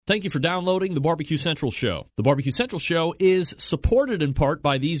Thank you for downloading the Barbecue Central Show. The Barbecue Central Show is supported in part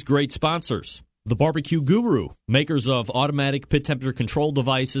by these great sponsors. The Barbecue Guru, makers of automatic pit temperature control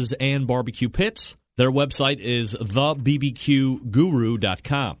devices and barbecue pits. Their website is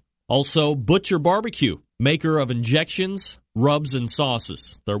thebbqguru.com. Also, Butcher Barbecue, maker of injections, rubs, and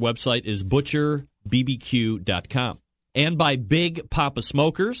sauces. Their website is butcherbbq.com. And by Big Papa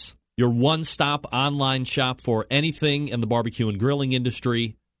Smokers, your one-stop online shop for anything in the barbecue and grilling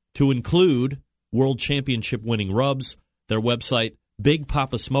industry, to include World Championship winning rubs. Their website,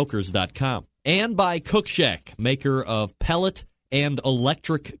 bigpapasmokers.com. And by Cook Shack, maker of pellet and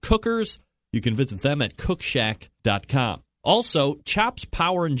electric cookers. You can visit them at cookshack.com. Also, Chops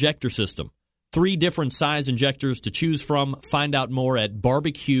Power Injector System. 3 different size injectors to choose from. Find out more at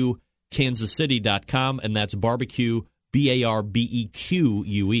barbecuekansascity.com, and that's barbecue,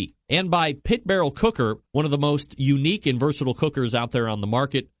 BARBEQUE. And by Pit Barrel Cooker, one of the most unique and versatile cookers out there on the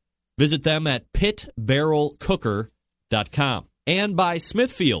market. Visit them at pitbarrelcooker.com. And by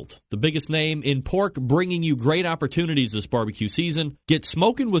Smithfield, the biggest name in pork, bringing you great opportunities this barbecue season. Get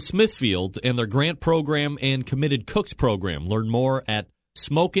smoking with Smithfield and their grant program and committed cooks program. Learn more at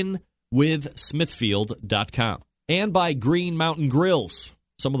smokinwithsmithfield.com. And by Green Mountain Grills,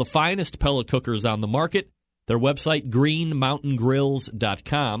 some of the finest pellet cookers on the market. Their website,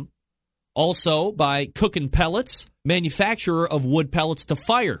 greenmountaingrills.com. Also by Cookin' Pellets, manufacturer of wood pellets to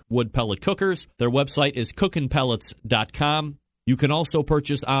fire wood pellet cookers. Their website is cookinpellets.com. You can also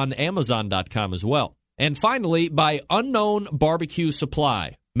purchase on Amazon.com as well. And finally, by Unknown Barbecue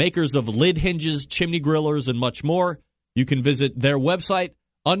Supply, makers of lid hinges, chimney grillers, and much more. You can visit their website,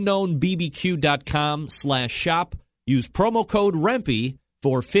 unknownbbq.com/shop. Use promo code REMPE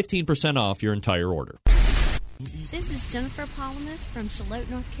for 15% off your entire order. This is Jennifer Palamas from Charlotte,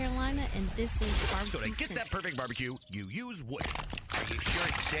 North Carolina, and this is Barbecue So to get Central. that perfect barbecue, you use wood. Are you sure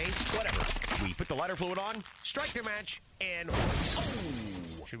it's safe? Whatever. We put the lighter fluid on, strike the match, and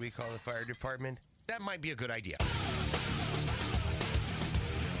oh! Should we call the fire department? That might be a good idea.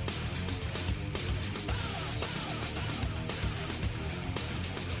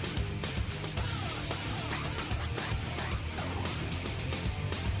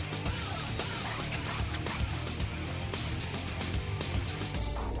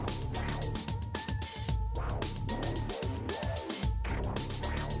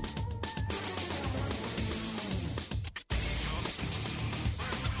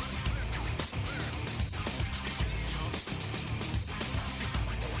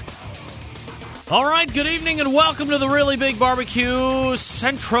 All right, good evening and welcome to the Really Big Barbecue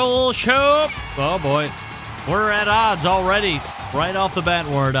Central Show. Oh, boy. We're at odds already. Right off the bat,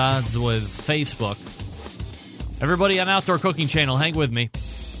 we're at odds with Facebook. Everybody on Outdoor Cooking Channel, hang with me.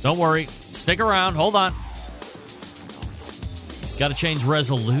 Don't worry. Stick around. Hold on. Got to change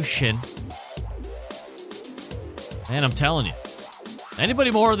resolution. Man, I'm telling you.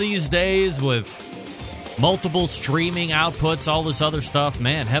 Anybody more these days with multiple streaming outputs, all this other stuff,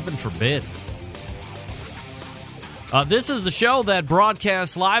 man, heaven forbid. This is the show that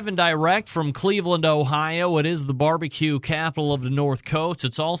broadcasts live and direct from Cleveland, Ohio. It is the barbecue capital of the North Coast.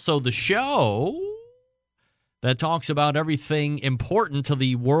 It's also the show that talks about everything important to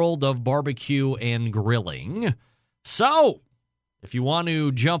the world of barbecue and grilling. So, if you want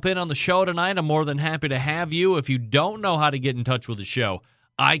to jump in on the show tonight, I'm more than happy to have you. If you don't know how to get in touch with the show,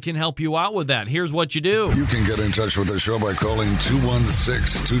 I can help you out with that. Here's what you do. You can get in touch with the show by calling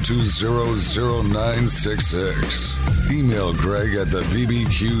 216-220-0966. Email Greg at the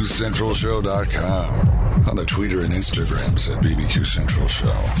bbqcentralshow.com. On the Twitter and Instagrams at BBQ Central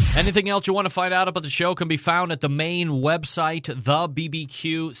Show. Anything else you want to find out about the show can be found at the main website,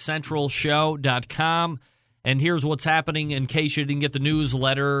 thebbqcentralshow.com. And here's what's happening in case you didn't get the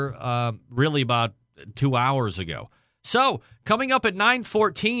newsletter really about 2 hours ago. So, coming up at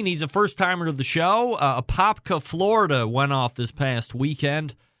 9:14, he's a first-timer to the show. Apopka, Florida went off this past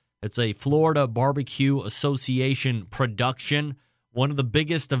weekend. It's a Florida Barbecue Association production, one of the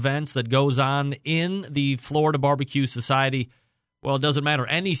biggest events that goes on in the Florida Barbecue Society. Well, it doesn't matter,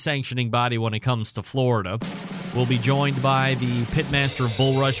 any sanctioning body when it comes to Florida. We'll be joined by the pitmaster of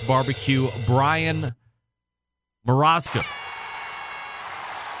Bull Rush Barbecue, Brian Maraska.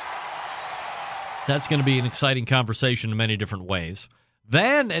 That's going to be an exciting conversation in many different ways.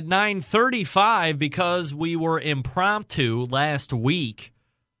 Then at 9:35, because we were impromptu last week,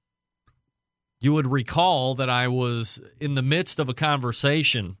 you would recall that I was in the midst of a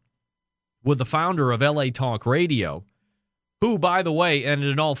conversation with the founder of LA Talk Radio, who, by the way, and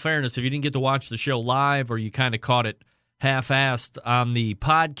in all fairness, if you didn't get to watch the show live or you kind of caught it half-assed on the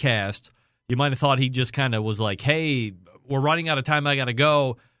podcast, you might have thought he just kind of was like, hey, we're running out of time, I got to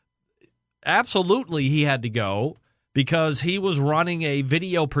go. absolutely he had to go because he was running a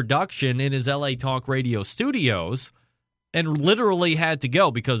video production in his LA Talk Radio studios and literally had to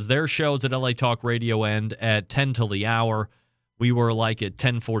go because their shows at LA Talk Radio end at 10 till the hour. We were like at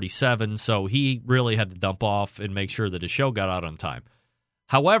 10:47, so he really had to dump off and make sure that his show got out on time.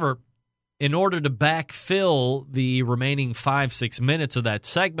 However, in order to backfill the remaining 5-6 minutes of that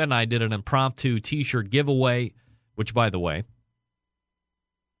segment, I did an impromptu T-shirt giveaway, which, by the way,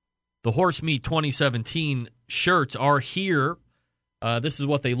 the Horse Meat 2017 shirts are here. This is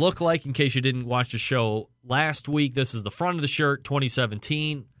what they look like in case you didn't watch the show last week. This is the front of the shirt,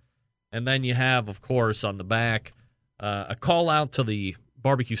 2017. And then you have, of course, on the back, a call out to the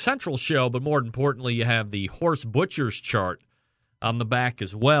Barbecue Central show, but more importantly, you have the Horse Butchers chart on the back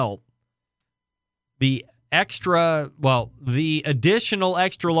as well. The additional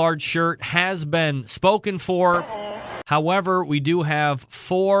extra large shirt has been spoken for. However, we do have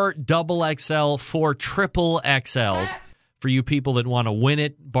 4 XXL, 4 triple XL for you people that want to win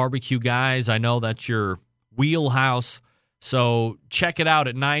it. Barbecue guys, I know that's your wheelhouse. So check it out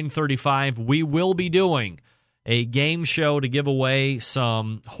at 9:35. We will be doing a game show to give away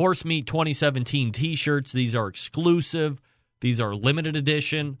some Horse Meat 2017 T-shirts. These are exclusive. These are limited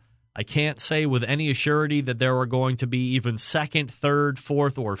edition. I can't say with any assurity that there are going to be even second, third,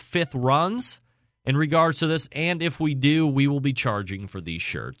 fourth, or fifth runs in regards to this. And if we do, we will be charging for these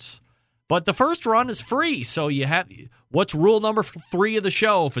shirts. But the first run is free. So you have, what's rule number 3 of the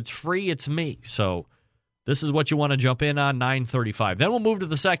show? If it's free, it's me. So this is what you want to jump in on, 9:35. Then we'll move to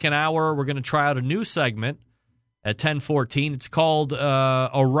the second hour. We're going to try out a new segment at 10:14. It's called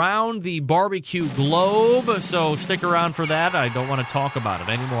Around the Barbecue Globe, so stick around for that. I don't want to talk about it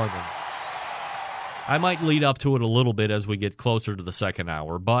any more than I might lead up to it a little bit as we get closer to the second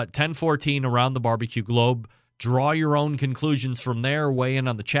hour. But 10:14, Around the Barbecue Globe. Draw your own conclusions from there. Weigh in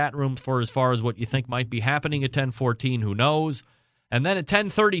on the chat room for as far as what you think might be happening at 10:14. Who knows? And then at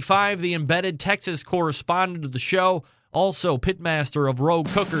 10:35, the embedded Texas correspondent of the show, also pitmaster of Rogue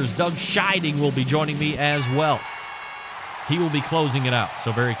Cookers, Doug Scheiding, will be joining me as well. He will be closing it out,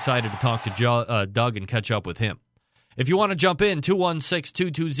 so very excited to talk to Doug and catch up with him. If you want to jump in,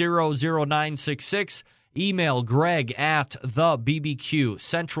 216-220-0966, email Greg at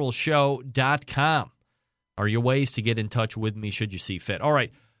thebbqcentralshow.com are your ways to get in touch with me should you see fit. All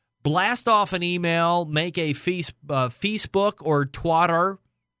right, blast off an email, make a Facebook or Twitter.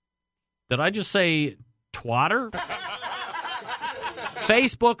 Did I just say Twitter?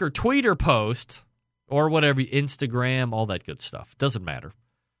 Facebook or Twitter post, or whatever, Instagram, all that good stuff. Doesn't matter.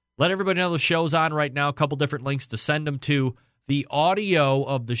 Let everybody know the show's on right now. A couple different links to send them to. The audio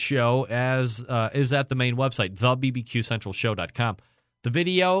of the show is at the main website, thebbqcentralshow.com. The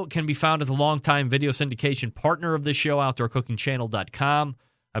video can be found at the longtime video syndication partner of this show, OutdoorCookingChannel.com.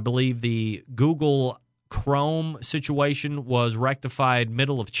 I believe the Google Chrome situation was rectified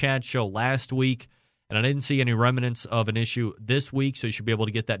middle of Chad's show last week, and I didn't see any remnants of an issue this week, so you should be able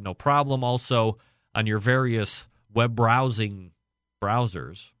to get that no problem. Also, on your various web browsing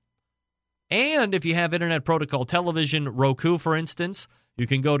browsers. And if you have Internet Protocol Television, Roku, for instance, you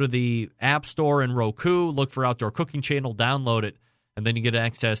can go to the App Store in Roku, look for Outdoor Cooking Channel, download it, and then you get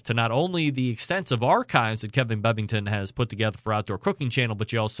access to not only the extensive archives that Kevin Bevington has put together for Outdoor Cooking Channel,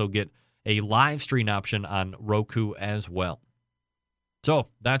 but you also get a live stream option on Roku as well. So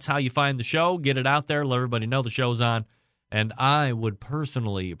that's how you find the show. Get it out there. Let everybody know the show's on. And I would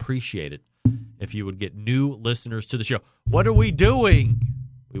personally appreciate it if you would get new listeners to the show. What are we doing?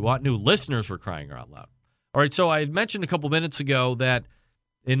 We want new listeners, for crying out loud. All right, so I had mentioned a couple minutes ago that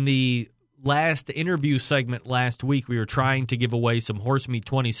in the last interview segment last week, we were trying to give away some Horse Meat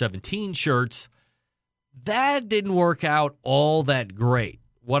 2017 shirts. That didn't work out all that great.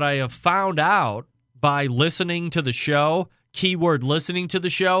 What I have found out by listening to the show, keyword listening to the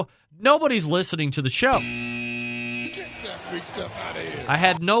show, nobody's listening to the show. Get that big stuff out of here. I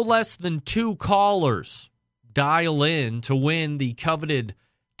had no less than 2 callers dial in to win the coveted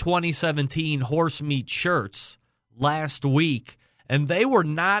 2017 Horse Meat shirts last week, and they were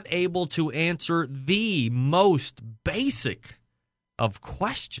not able to answer the most basic of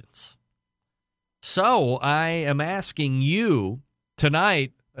questions. So I am asking you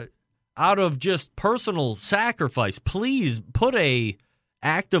tonight, out of just personal sacrifice, please put a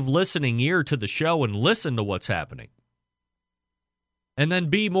active listening ear to the show and listen to what's happening. And then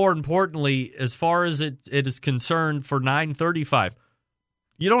B, more importantly, as far as it is concerned for 9:35,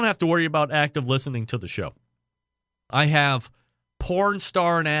 you don't have to worry about active listening to the show. I have porn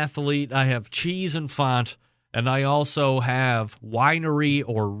star and athlete, I have cheese and font, and I also have winery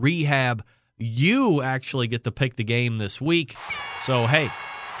or rehab. You actually get to pick the game this week. So, hey,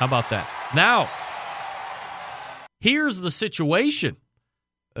 How about that? Now, here's the situation.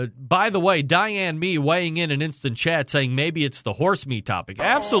 By the way, Diane Me weighing in an instant chat saying maybe it's the horse meat topic.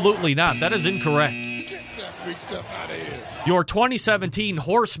 Absolutely not. That is incorrect. Get that big stuff out of here. Your 2017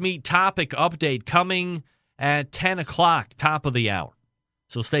 horse meat topic update coming at 10 o'clock, top of the hour.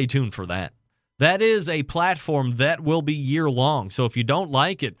 So stay tuned for that. That is a platform that will be year-long. So if you don't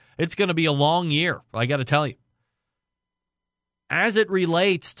like it, it's going to be a long year, I got to tell you. As it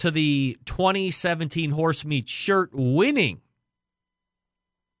relates to the 2017 horse meat shirt winning,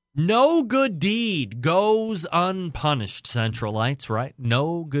 no good deed goes unpunished, Centralites, right?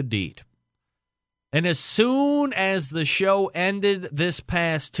 No good deed. And as soon as the show ended this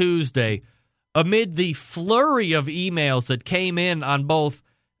past Tuesday, amid the flurry of emails that came in on both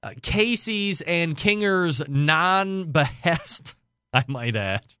Casey's and Kinger's non-behest, I might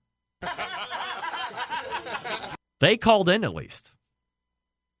add, they called in at least.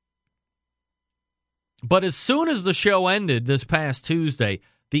 But as soon as the show ended this past Tuesday,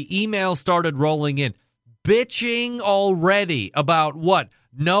 the email started rolling in, bitching already about what?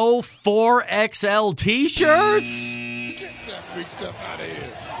 No 4XL t-shirts? Get that big stuff out of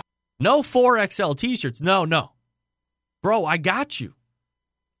here. No 4XL t-shirts. No. Bro, I got you.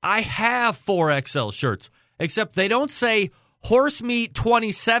 I have 4XL shirts, except they don't say Horse Meat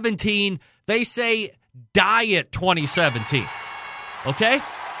 2017. They say Diet 2017. Okay?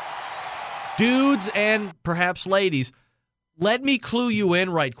 Dudes and perhaps ladies, let me clue you in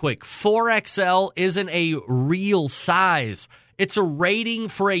right quick. 4XL isn't a real size. It's a rating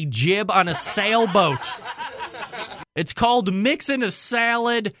for a jib on a sailboat. It's called mixing a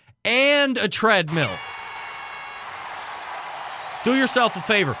salad and a treadmill. Do yourself a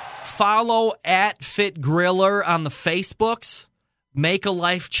favor. Follow @FitGriller on the Facebooks. Make a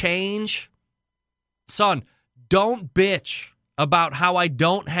life change. Son, don't bitch about how I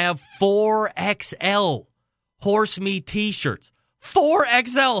don't have 4XL horse meat t-shirts.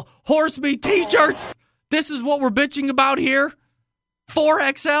 4XL horse meat t-shirts. This is what we're bitching about here?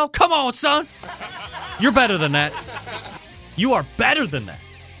 4XL? Come on, son. You're better than that. You are better than that.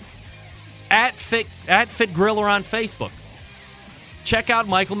 @FitGriller on Facebook. Check out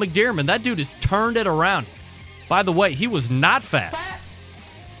Michael McDearman. That dude has turned it around. By the way, he was not fat.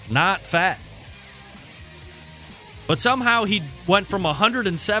 Not fat. But somehow he went from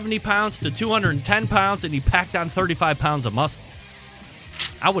 170 pounds to 210 pounds, and he packed on 35 pounds of muscle.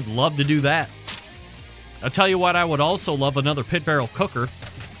 I would love to do that. I'll tell you what, I would also love another Pit Barrel cooker.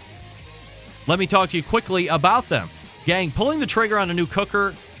 Let me talk to you quickly about them. Gang, pulling the trigger on a new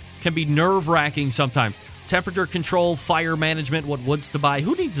cooker can be nerve-wracking sometimes. Temperature control, fire management, what woods to buy.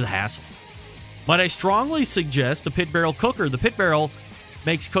 Who needs the hassle? But I strongly suggest the Pit Barrel cooker. The Pit Barrel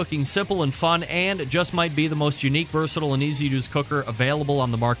makes cooking simple and fun, and it just might be the most unique, versatile, and easy-to-use cooker available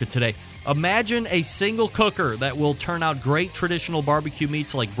on the market today. Imagine a single cooker that will turn out great traditional barbecue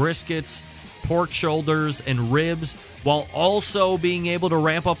meats like briskets, pork shoulders, and ribs, while also being able to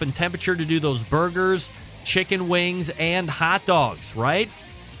ramp up in temperature to do those burgers, chicken wings, and hot dogs, right?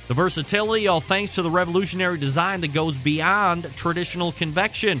 The versatility, all thanks to the revolutionary design that goes beyond traditional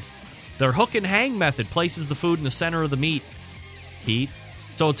convection. Their hook and hang method places the food in the center of the meat heat,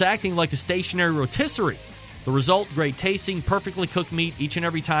 so it's acting like a stationary rotisserie. The result, great tasting, perfectly cooked meat each and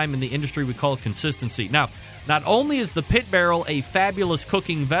every time. In the industry, we call it consistency. Now, not only is the Pit Barrel a fabulous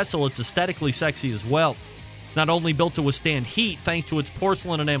cooking vessel, it's aesthetically sexy as well. It's not only built to withstand heat, thanks to its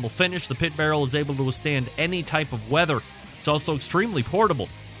porcelain enamel finish, the Pit Barrel is able to withstand any type of weather. It's also extremely portable.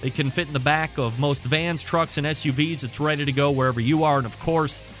 It can fit in the back of most vans, trucks, and SUVs. It's ready to go wherever you are. And of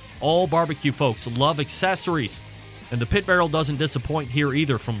course, all barbecue folks love accessories. And the Pit Barrel doesn't disappoint here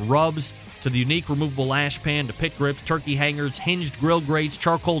either. From rubs to the unique removable ash pan to pit grips, turkey hangers, hinged grill grates,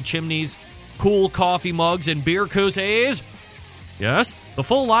 charcoal chimneys, cool coffee mugs, and beer koozies. Yes, the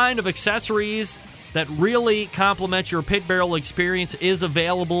full line of accessories that really complement your Pit Barrel experience is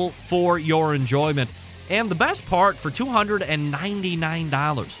available for your enjoyment. And the best part, for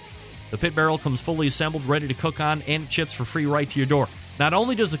 $299, the Pit Barrel comes fully assembled, ready to cook on, and it ships for free right to your door. Not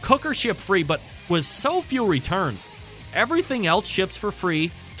only does the cooker ship free, but with so few returns, everything else ships for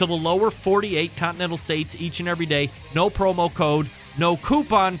free to the lower 48 continental states each and every day. No promo code, no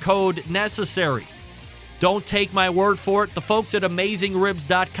coupon code necessary. Don't take my word for it. The folks at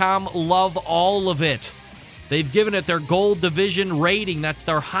AmazingRibs.com love all of it. They've given it their Gold Division rating. That's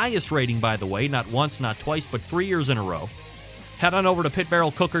their highest rating, by the way. Not once, not twice, but 3 years in a row. Head on over to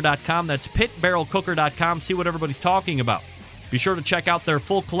PitBarrelCooker.com. That's PitBarrelCooker.com. See what everybody's talking about. Be sure to check out their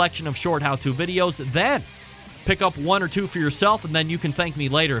full collection of short how-to videos. Then pick up one or two for yourself, and then you can thank me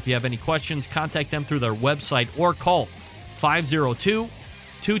later. If you have any questions, contact them through their website or call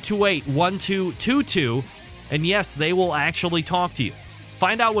 888-228-1222. And yes, they will actually talk to you.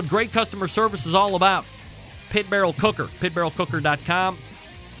 Find out what great customer service is all about. Pit Barrel Cooker, pitbarrelcooker.com.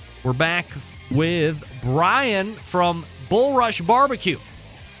 We're back with Brian from Bull Rush Barbecue.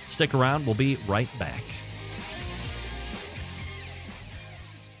 Stick around. We'll be right back.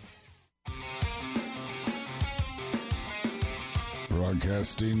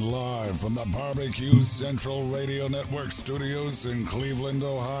 Broadcasting live from the Barbecue Central Radio Network studios in Cleveland,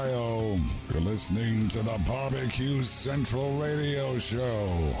 Ohio. You're listening to the Barbecue Central Radio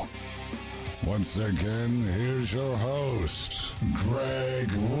Show. Once again, here's your host, Greg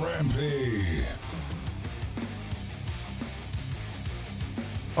Rempe.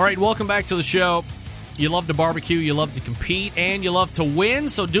 All right, welcome back to the show. You love to barbecue, you love to compete, and you love to win,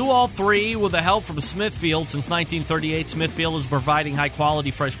 so do all three with the help from Smithfield. Since 1938, Smithfield is providing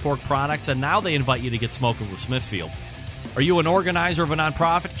high-quality fresh pork products, and now they invite you to get smoking with Smithfield. Are you an organizer of a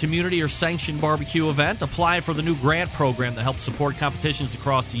nonprofit, community, or sanctioned barbecue event? Apply for the new grant program that helps support competitions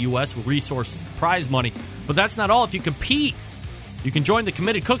across the U.S. with resources and prize money. But that's not all. If you compete, you can join the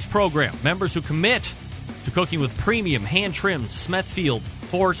Committed Cooks program. Members who commit to cooking with premium, hand-trimmed Smithfield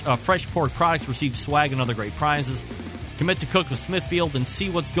fresh pork products receive swag and other great prizes. Commit to cook with Smithfield and see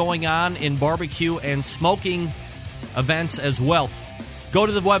what's going on in barbecue and smoking events as well. Go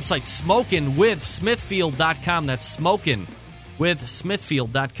to the website, smokinwithsmithfield.com. That's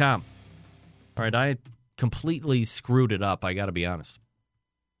smokinwithsmithfield.com. All right, I completely screwed it up, I got to be honest.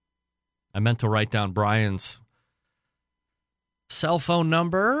 I meant to write down Brian's cell phone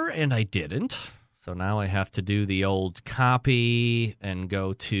number, and I didn't. So now I have to do the old copy and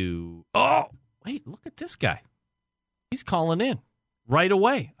go to... Oh, wait, look at this guy. He's calling in right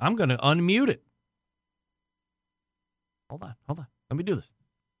away. I'm going to unmute it. Hold on. Let me do this.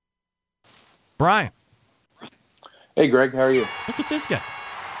 Brian. Hey, Greg, how are you? Look at this guy.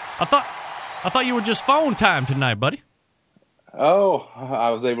 I thought you were just phone time tonight, buddy. Oh, I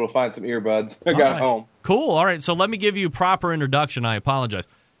was able to find some earbuds. I got home. Cool. All right, so let me give you a proper introduction. I apologize.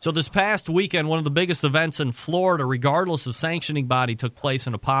 So this past weekend, one of the biggest events in Florida, regardless of sanctioning body, took place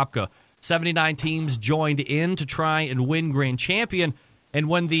in Apopka. 79 teams joined in to try and win Grand Champion. And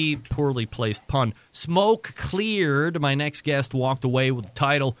when the poorly placed pun, smoke cleared, my next guest walked away with the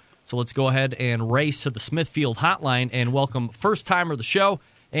title. So let's go ahead and race to the Smithfield hotline and welcome first-timer of the show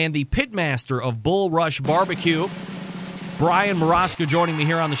and the pitmaster of Bull Rush Barbecue, Brian Moroska, joining me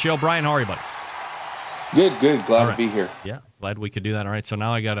here on the show. Brian, how are you, buddy? Good. Glad to be here. Yeah, glad we could do that. All right, so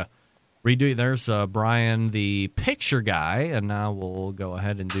now I got to redo. There's Brian, the picture guy, and now we'll go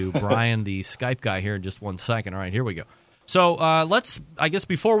ahead and do Brian, the Skype guy here in just 1 second. All right, here we go. So let's, I guess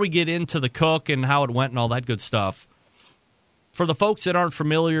before we get into the cook and how it went and all that good stuff, for the folks that aren't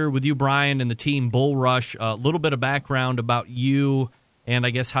familiar with you, Brian, and the team Bull Rush, a little bit of background about you and I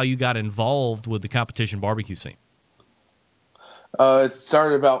guess how you got involved with the competition barbecue scene. It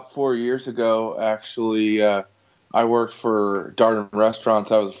started about 4 years ago, actually. I worked for Darden Restaurants.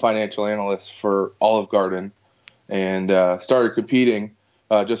 I was a financial analyst for Olive Garden and started competing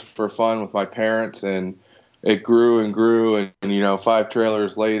just for fun with my parents. And it grew and grew. And 5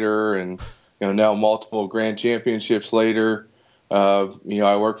 trailers later and, now multiple grand championships later.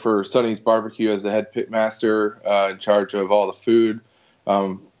 I work for Sonny's Barbecue as the head pitmaster in charge of all the food.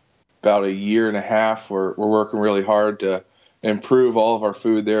 About a year and a half, we're working really hard to improve all of our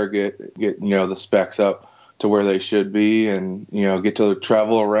food there, get the specs up to where they should be, and get to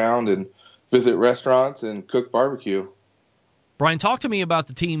travel around and visit restaurants and cook barbecue. Brian, talk to me about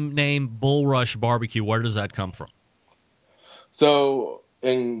the team name Bull Rush Barbecue. Where does that come from? So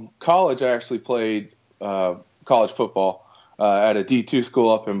in college, I actually played college football at a D2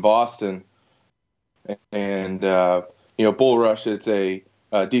 school up in Boston, and Bull Rush, it's a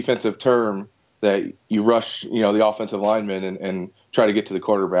defensive term that you rush, the offensive lineman and try to get to the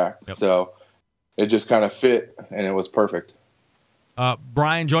quarterback. Yep. So it just kind of fit, and it was perfect.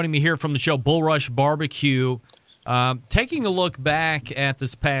 Brian, joining me here from the show Bull Rush Barbecue. Taking a look back at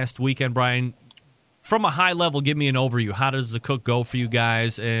this past weekend, Brian, from a high level, give me an overview. How does the cook go for you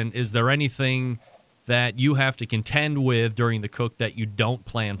guys, and is there anything that you have to contend with during the cook that you don't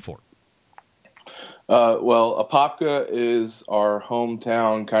plan for? Well, Apopka is our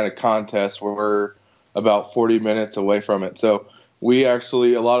hometown kind of contest. We're about 40 minutes away from it. So we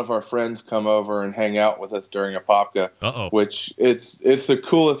actually, a lot of our friends come over and hang out with us during Apopka, which it's the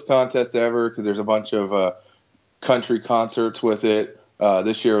coolest contest ever because there's a bunch of country concerts with it.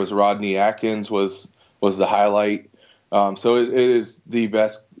 This year was Rodney Atkins was the highlight. So it is the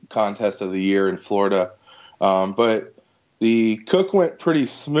best contest of the year in Florida. But the cook went pretty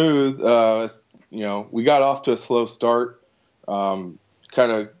smooth. We got off to a slow start.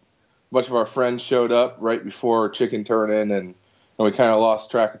 kind of a bunch of our friends showed up right before chicken turn-in, and we kind of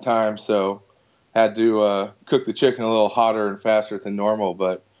lost track of time, so had to cook the chicken a little hotter and faster than normal,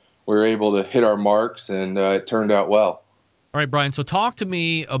 but we were able to hit our marks, and it turned out well. All right, Brian, so talk to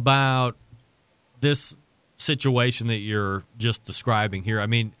me about this situation that you're just describing here. I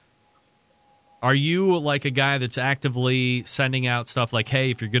mean, are you like a guy that's actively sending out stuff like,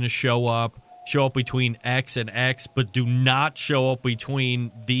 hey, if you're going to show up between X and X, but do not show up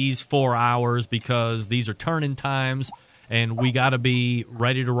between these 4 hours because these are turn-in times and we got to be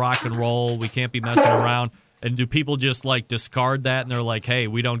ready to rock and roll. We can't be messing around. And do people just like discard that and they're like, hey,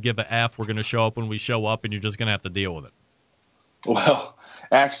 we don't give a F. We're going to show up when we show up and you're just going to have to deal with it? Well,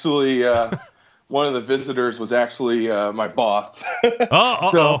 actually, one of the visitors was actually my boss.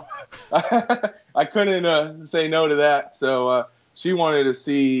 So I couldn't say no to that. So she wanted to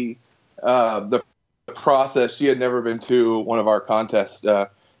see the process. She had never been to one of our contests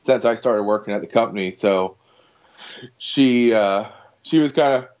since I started working at the company. So she was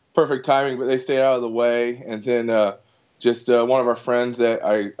kind of perfect timing, but they stayed out of the way. And then just one of our friends that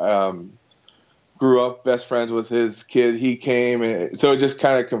I grew up best friends with, his kid, he came, and so it just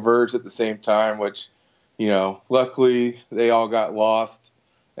kind of converged at the same time, which, luckily they all got lost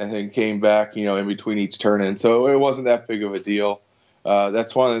and then came back, in between each turn-in. So it wasn't that big of a deal.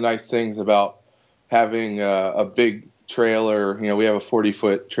 That's one of the nice things about having a big trailer. We have a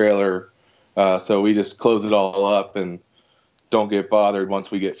 40-foot trailer, so we just close it all up and don't get bothered once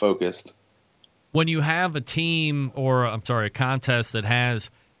we get focused. When you have a contest that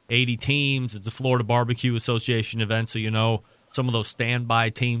has 80 teams, it's a Florida Barbecue Association event, so some of those standby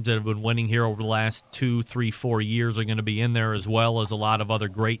teams that have been winning here over the last 2, 3, 4 years are going to be in there, as well as a lot of other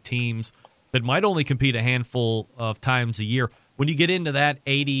great teams that might only compete a handful of times a year. When you get into that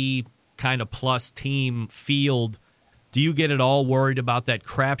 80 kind of plus team field, do you get at all worried about that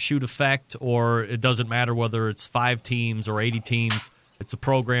crapshoot effect, or it doesn't matter whether it's 5 teams or 80 teams? It's a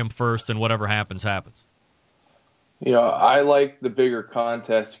program first, and whatever happens, happens. I like the bigger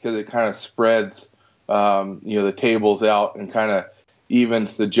contest because it kind of spreads, the tables out and kind of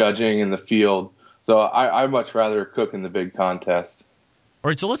evens the judging in the field. So I much rather cook in the big contest. All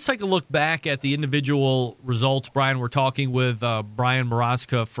right, so let's take a look back at the individual results. Brian, we're talking with Brian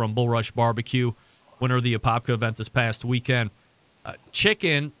Moroska from Bullrush Barbecue, winner of the Apopka event this past weekend.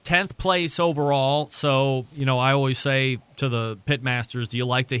 Chicken, 10th place overall. So, I always say to the pitmasters, do you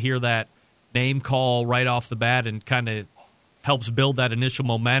like to hear that name call right off the bat and kind of helps build that initial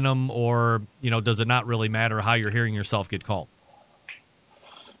momentum, or, does it not really matter how you're hearing yourself get called?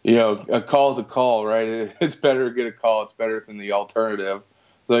 A call is a call, right? It's better to get a call. It's better than the alternative.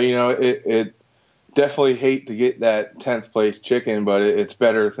 So, it definitely hate to get that 10th place chicken, but it's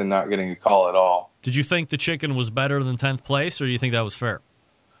better than not getting a call at all. Did you think the chicken was better than 10th place, or do you think that was fair?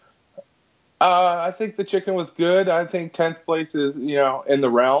 I think the chicken was good. I think 10th place is, in the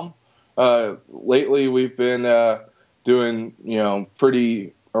realm. Lately we've been doing,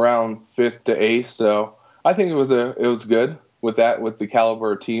 pretty around 5th to 8th. So I think it was good with the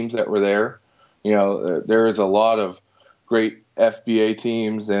caliber of teams that were there. There is a lot of great FBA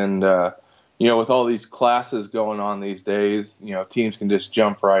teams, and, with all these classes going on these days, teams can just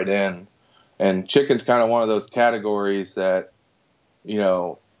jump right in. And chicken's kind of one of those categories that,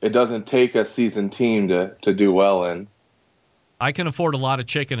 it doesn't take a seasoned team to do well in. I can afford a lot of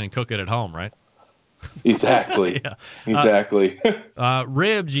chicken and cook it at home, right? Exactly. Yeah. Exactly.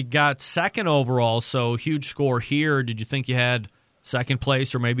 Ribs, you got 2nd overall, so huge score here. Did you think you had 2nd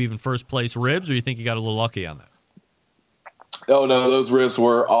place or maybe even 1st place ribs, or you think you got a little lucky on that? Oh, no, those ribs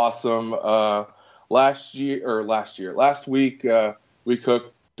were awesome. Last week, we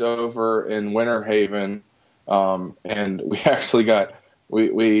cooked over in Winter Haven, and we actually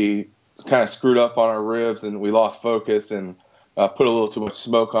we kind of screwed up on our ribs, and we lost focus and put a little too much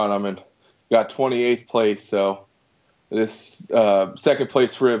smoke on them and got 28th place. So this 2nd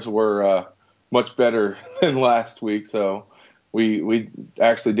place ribs were much better than last week. So we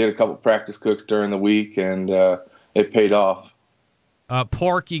actually did a couple practice cooks during the week, and it paid off.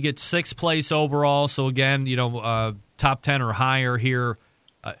 Pork, you get 6th place overall. So again, top 10 or higher here.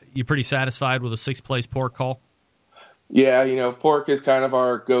 You pretty satisfied with a 6th place pork call? Yeah, pork is kind of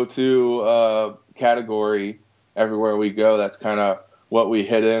our go-to category everywhere we go. That's kind of what we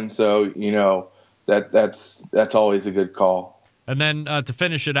hit in. So, that's always a good call. And then to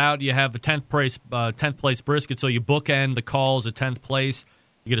finish it out, you have the 10th place brisket. So you bookend the calls at 10th place.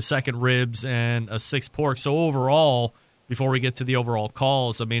 You get a 2nd ribs and a 6th pork. So overall, before we get to the overall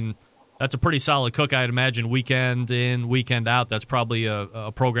calls, I mean, that's a pretty solid cook. I'd imagine weekend in, weekend out. That's probably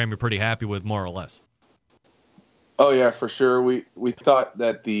a program you're pretty happy with, more or less. Oh yeah, for sure. We thought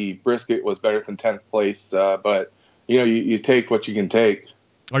that the brisket was better than 10th place, but you take what you can take.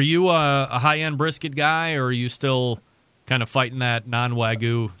 Are you a high-end brisket guy, or are you still kind of fighting that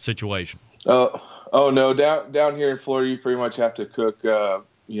non-Wagyu situation? Oh no, down here in Florida, you pretty much have to cook,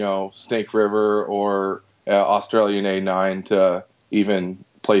 Snake River or Australian A9 to even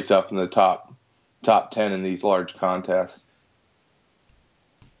place up in the top 10 in these large contests.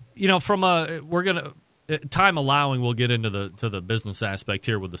 We're gonna time allowing, we'll get into the business aspect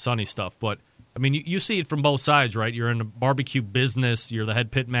here with the Sunny stuff, but I mean, you see it from both sides, right? You're in the barbecue business, you're the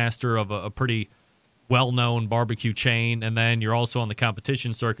head pitmaster of a pretty well-known barbecue chain, and then you're also on the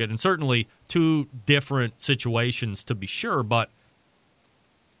competition circuit, and certainly two different situations to be sure. But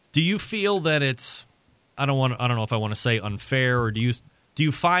do you feel that it's I don't know if I want to say unfair, or do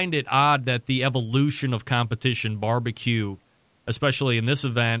you find it odd that the evolution of competition barbecue, especially in this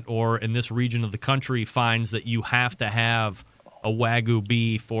event or in this region of the country, finds that you have to have a Wagyu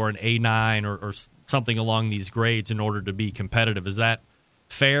beef or an A9 or something along these grades in order to be competitive? Is that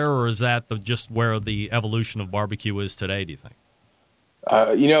fair, or is that just where the evolution of barbecue is today, do you think?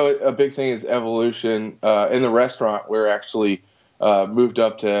 A big thing is evolution. In the restaurant, we're actually moved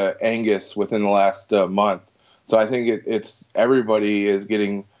up to Angus within the last month. So I think it's everybody is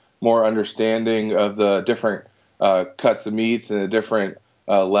getting more understanding of the different cuts of meats and the different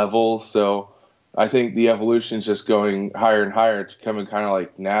levels. So I think the evolution is just going higher and higher. It's becoming kind of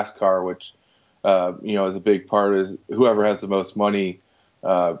like NASCAR, which is a big part. Is whoever has the most money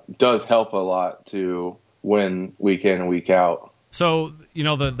does help a lot to win week in and week out. So,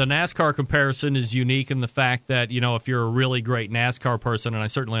 the NASCAR comparison is unique in the fact that, if you're a really great NASCAR person, and I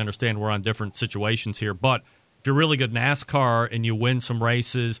certainly understand we're on different situations here, but if you're really good NASCAR and you win some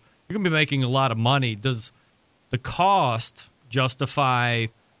races, you're going to be making a lot of money. Does the cost justify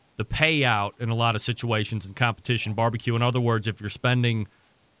the payout in a lot of situations in competition barbecue? In other words, if you're spending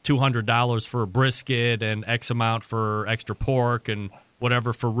 $200 for a brisket and X amount for extra pork and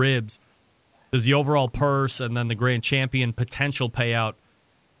whatever for ribs, does the overall purse and then the grand champion potential payout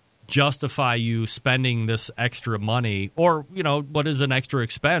justify you spending this extra money, or what is an extra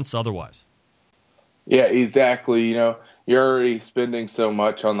expense otherwise? Yeah, exactly. You're already spending so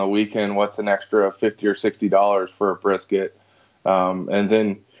much on the weekend. What's an extra $50 or $60 for a brisket? And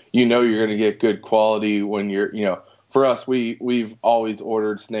then you're going to get good quality when you're. For us, we've always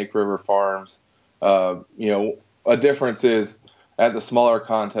ordered Snake River Farms. A difference is at the smaller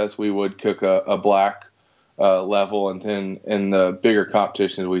contests we would cook a black level, and then in the bigger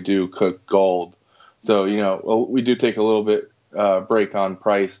competitions we do cook gold. So we do take a little bit break on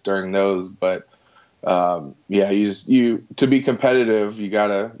price during those, but you to be competitive, you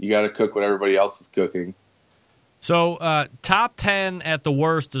gotta cook what everybody else is cooking. So top 10 at the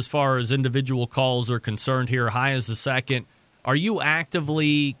worst as far as individual calls are concerned here. High as the second. Are you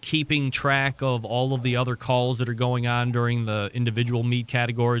actively keeping track of all of the other calls that are going on during the individual meat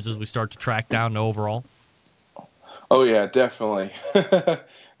categories as we start to track down to overall? Oh yeah, definitely.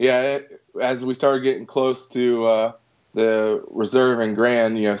 As we started getting close to the reserve and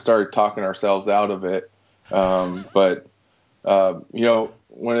grand, started talking ourselves out of it. But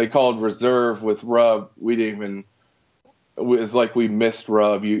when they called reserve with Rub, we didn't even. It was like we missed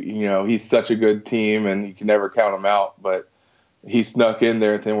Rub. He's such a good team, and you can never count him out. But he snuck in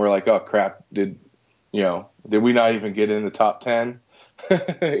there, and then we're like, oh crap! Did we not even get in the top 10?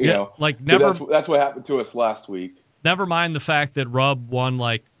 That's what happened to us last week. Never mind the fact that Rub won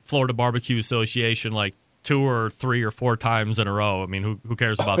like Florida Barbecue Association like 2 or 3 or 4 times in a row. I mean, who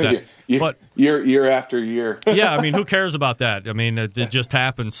cares about that? But year after year. Yeah, I mean, who cares about that? I mean, it just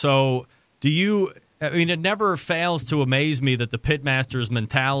happens. So it never fails to amaze me that the pitmaster's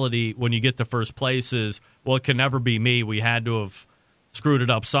mentality when you get to first place is, well, it can never be me. We had to have screwed it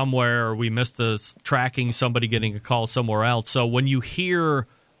up somewhere, or we missed tracking somebody getting a call somewhere else. So when you hear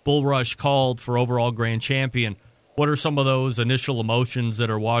Bull Rush called for overall grand champion, what are some of those initial emotions that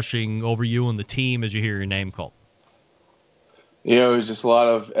are washing over you and the team as you hear your name called? It was just a lot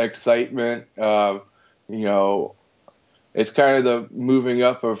of excitement. It's kind of the moving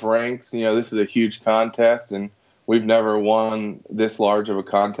up of ranks. This is a huge contest, and we've never won this large of a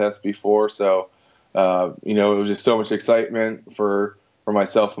contest before. So, it was just so much excitement for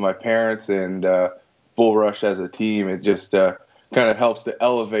myself and my parents, and Bull Rush as a team. It just kind of helps to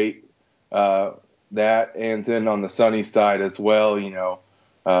elevate that. And then on the Sunny side as well,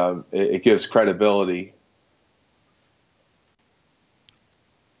 it gives credibility.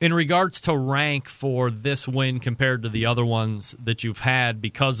 In regards to rank for this win compared to the other ones that you've had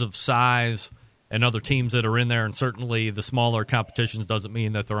because of size and other teams that are in there, and certainly the smaller competitions doesn't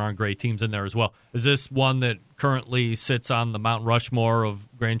mean that there aren't great teams in there as well. Is this one that currently sits on the Mount Rushmore of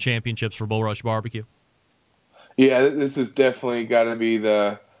Grand Championships for Bull Rush Barbecue? Yeah, this has definitely got to be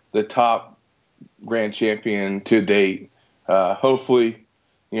the top Grand Champion to date. Hopefully,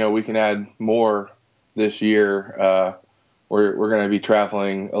 we can add more this year. We're going to be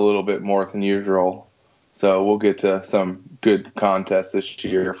traveling a little bit more than usual, so we'll get to some good contests this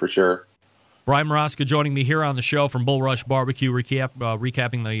year for sure. Brian Moroska joining me here on the show from Bull Rush Barbecue,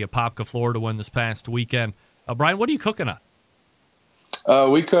 recapping the Apopka, Florida win this past weekend. Brian, what are you cooking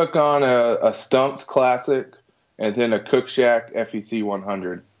on? We cook on a Stumps Classic and then a Cook Shack FEC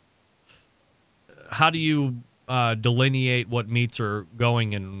 100. How do you delineate what meats are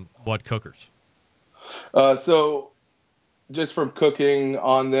going in what cookers? So just from cooking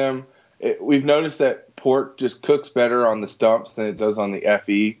on them, we've noticed that pork just cooks better on the Stumps than it does on the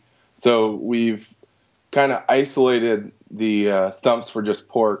FE. So we've kind of isolated the Stumps for just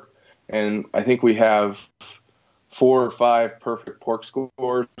pork, and I think we have 4 or 5 perfect pork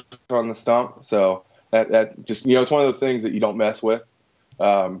scores on the Stump. So that just, it's one of those things that you don't mess with.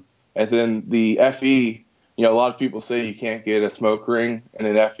 And then the FE, a lot of people say you can't get a smoke ring in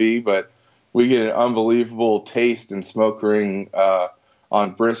an FE, but we get an unbelievable taste and smoke ring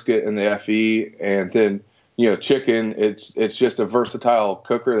on brisket in the FE, and then chicken. It's just a versatile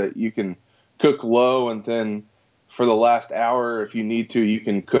cooker that you can cook low, and then for the last hour, if you need to, you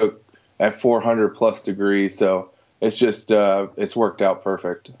can cook at 400 plus degrees. So it's just it's worked out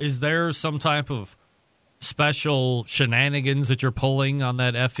perfect. Is there some type of special shenanigans that you're pulling on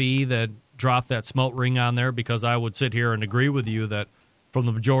that FE that drop that smoke ring on there? Because I would sit here and agree with you that from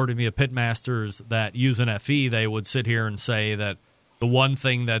the majority of pitmasters that use an FE, they would sit here and say that the one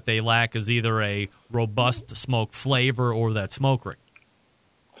thing that they lack is either a robust smoke flavor or that smoke ring.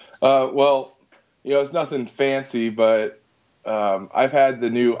 Well, it's nothing fancy, but I've had the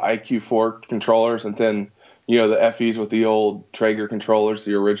new IQ4 controllers, and then, the FEs with the old Traeger controllers,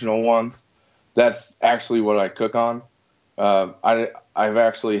 the original ones. That's actually what I cook on. I've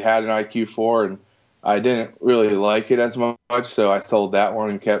actually had an IQ4, and I didn't really like it as much, so I sold that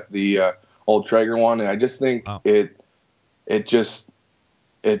one and kept the old Traeger one. And I just think it just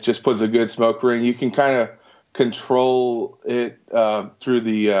puts a good smoke ring. You can kind of control it through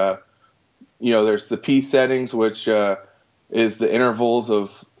the there's the P settings, which is the intervals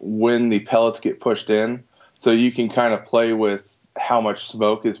of when the pellets get pushed in. So you can kind of play with how much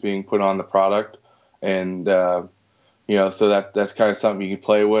smoke is being put on the product, and so that's kind of something you can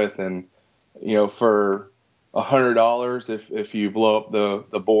play with. And for $100, if you blow up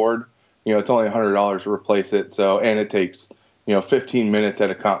the board, it's only $100 to replace it. So, and it takes 15 minutes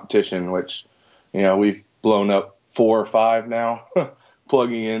at a competition, which we've blown up 4 or 5 now,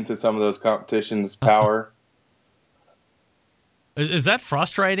 plugging into some of those competitions' power. Is that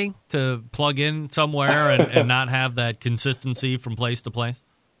frustrating to plug in somewhere and not have that consistency from place to place?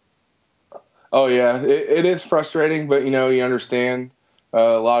 Oh yeah, it is frustrating, but you understand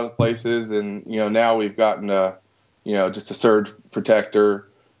a lot of places, and now we've gotten just a surge protector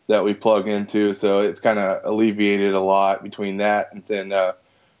that we plug into, so it's kind of alleviated a lot between that, and then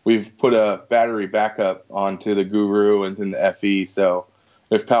we've put a battery backup onto the Guru and then the FE, so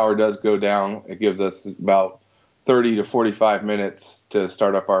if power does go down, it gives us about 30 to 45 minutes to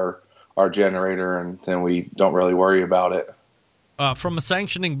start up our generator, and then we don't really worry about it. From a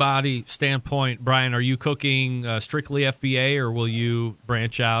sanctioning body standpoint, Brian, are you cooking strictly FBA, or will you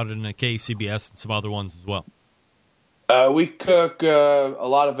branch out in a KCBS and some other ones as well? We cook a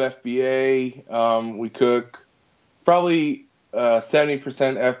lot of FBA. We cook probably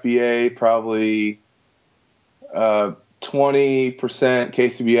 70% FBA, probably 20%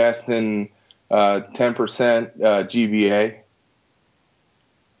 KCBS, then 10% GBA.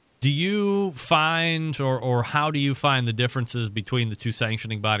 Do you find, or how do you find the differences between the two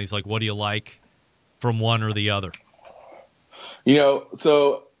sanctioning bodies? Like, what do you like from one or the other?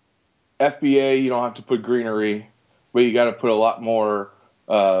 So FBA, you don't have to put greenery, but you got to put a lot more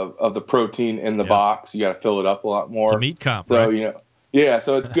of the protein in the box. You got to fill it up a lot more. It's a meat comp, so, right?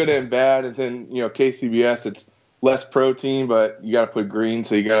 So it's good and bad. And then, KCBS, it's less protein, but you got to put green,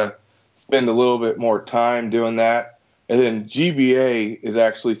 so you got to spend a little bit more time doing that. And then GBA is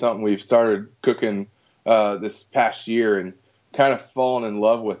actually something we've started cooking this past year and kind of fallen in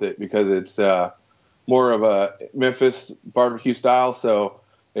love with it because it's more of a Memphis barbecue style. So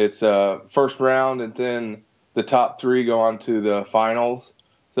it's first round, and then the top 3 go on to the finals.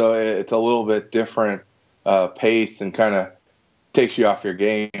 So it's a little bit different pace and kind of takes you off your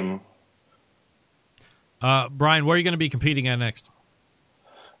game. Brian, where are you going to be competing at next?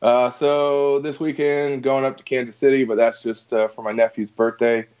 So this weekend, going up to Kansas City, but that's just for my nephew's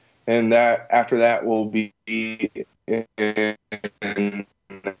birthday. And that after that, we'll be in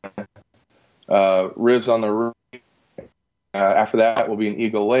Ribs on the Roof. After that, we'll be in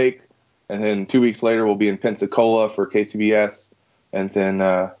Eagle Lake. And then 2 weeks later, we'll be in Pensacola for KCBS. And then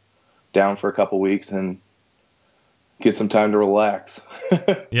down for a couple weeks and get some time to relax.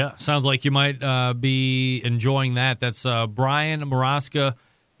 Yeah, sounds like you might be enjoying that. That's Brian Maraska,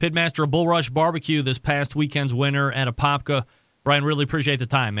 pitmaster of Bull Rush Barbecue, this past weekend's winner at Apopka. Brian, really appreciate the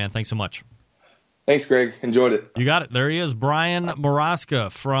time, man. Thanks so much. Thanks, Greg. Enjoyed it. You got it. There he is, Brian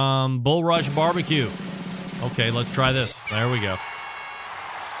Maraska from Bull Rush Barbecue. Okay, let's try this. There we go.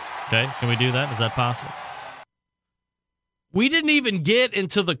 Okay, can we do that? Is that possible? We didn't even get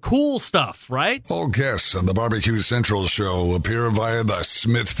into the cool stuff, right? All guests on the Barbecue Central show appear via the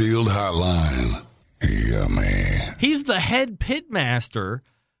Smithfield Hotline. Yummy. He's the head pitmaster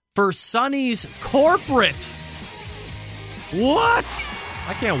for Sonny's Corporate. What?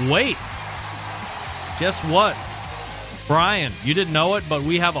 I can't wait. Guess what? Brian, you didn't know it, but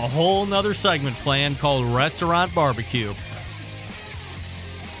we have a whole nother segment planned called Restaurant Barbecue.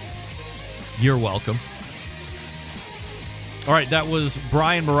 You're welcome. All right, that was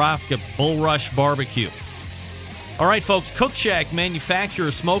Brian Maraska, Bull Rush Barbecue. All right, folks, Cook Shack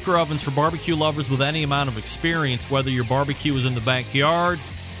manufactures smoker ovens for barbecue lovers with any amount of experience, whether your barbecue is in the backyard,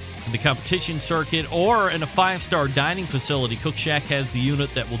 in the competition circuit, or in a 5-star dining facility. Cook Shack has the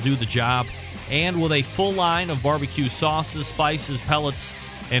unit that will do the job. And with a full line of barbecue sauces, spices, pellets,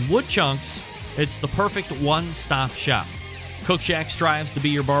 and wood chunks, it's the perfect one-stop shop. Cook Shack strives to be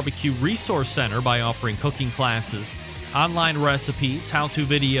your barbecue resource center by offering cooking classes, online recipes, how-to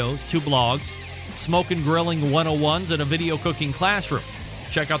videos, 2 blogs, smoke and grilling 101s, and a video cooking classroom.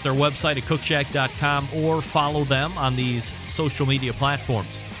 Check out their website at cookshack.com or follow them on these social media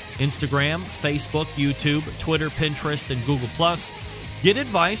platforms: Instagram, Facebook, YouTube, Twitter, Pinterest, and Google+. Get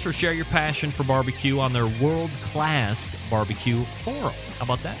advice or share your passion for barbecue on their world-class barbecue forum. How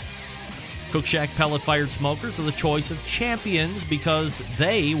about that? Cook Shack pellet-fired smokers are the choice of champions because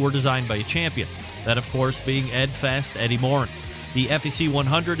they were designed by a champion. That, of course, being Ed Fest Eddie Morin. The FEC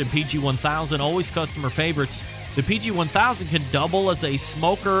 100 and PG 1000, always customer favorites. The PG 1000 can double as a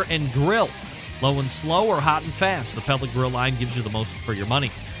smoker and grill. Low and slow or hot and fast, the pellet grill line gives you the most for your money.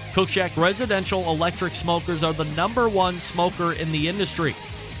 Cook Shack residential electric smokers are the #1 smoker in the industry.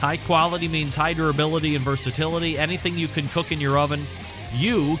 High quality means high durability and versatility. Anything you can cook in your oven,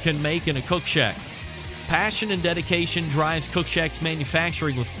 you can make in a Cook Shack. Passion and dedication drives Cook Shack's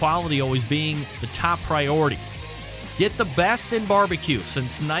manufacturing, with quality always being the top priority. Get the best in barbecue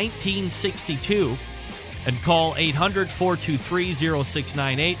since 1962 and call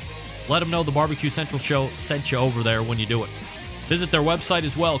 800-423-0698. Let them know the Barbecue Central Show sent you over there when you do it. Visit their website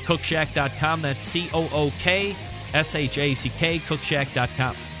as well, cookshack.com. That's COOKSHACK,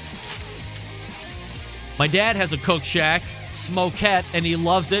 cookshack.com. My dad has a Cook Shack Smokette, and he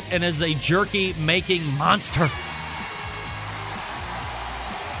loves it and is a jerky-making monster.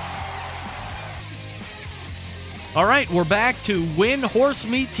 All right, we're back to Win Horse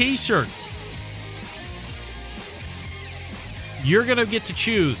Meat T-shirts. You're going to get to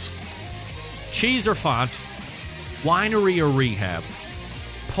choose cheese or font, winery or rehab,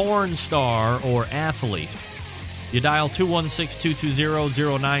 porn star or athlete. You dial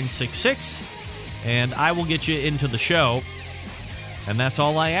 216-220-0966, and I will get you into the show, and that's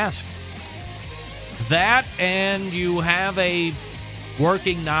all I ask. That, and you have a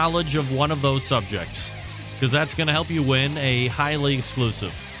working knowledge of one of those subjects, because that's going to help you win a highly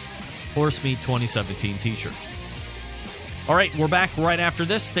exclusive Horse Meat 2017 t-shirt. All right, we're back right after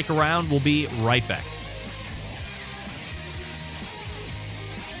this. Stick around. We'll be right back.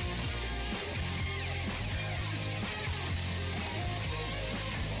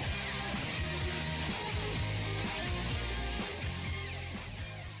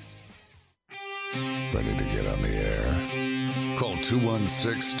 Ready to get on the air? Call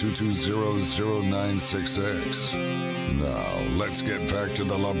 216-220-0966. Now, let's get back to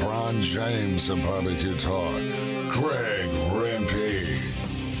the LeBron James of barbecue talk. Greg Rempe.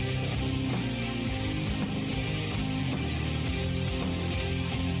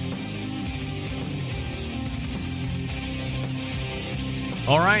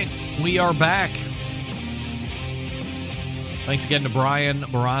 All right, we are back. Thanks again to Brian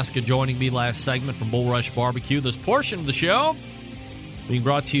Maraska joining me last segment from Bull Rush Barbecue. This portion of the show being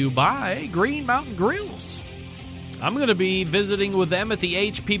brought to you by Green Mountain Grills. I'm going to be visiting with them at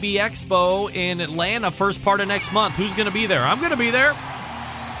the HPB Expo in Atlanta first part of next month. Who's going to be there? I'm going to be there.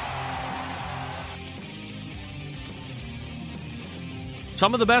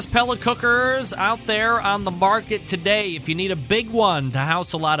 Some of the best pellet cookers out there on the market today. If you need a big one to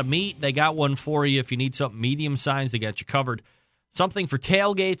house a lot of meat, they got one for you. If you need something medium-sized, they got you covered. Something for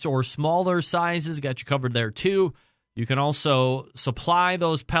tailgates or smaller sizes, got you covered there too. You can also supply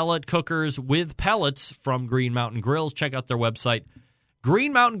those pellet cookers with pellets from Green Mountain Grills. Check out their website,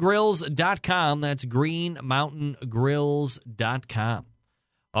 greenmountaingrills.com. That's greenmountaingrills.com.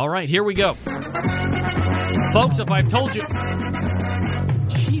 All right, here we go. Folks, if I've told you...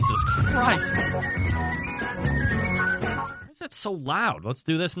 Jesus Christ. Why is that so loud? Let's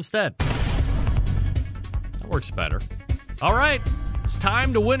do this instead. That works better. All right, it's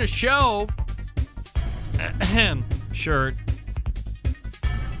time to win a show. Shirt.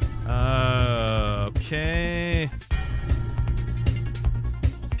 Okay.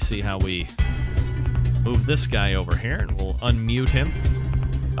 See how we move this guy over here, and we'll unmute him.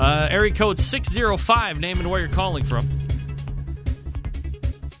 Area code 605, name and where you're calling from.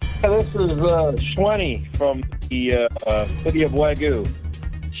 This is Schwenny from the city of Wagyu.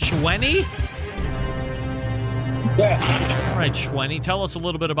 Schwenny? Yes. All right, Schwenny, tell us a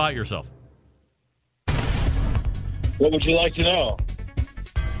little bit about yourself. What would you like to know?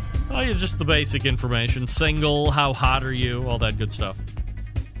 Oh, you're just the basic information. Single, how hot are you, all that good stuff.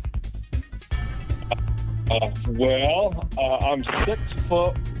 I'm 6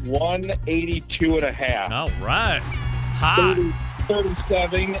 foot 182 and a half. All right. Hot.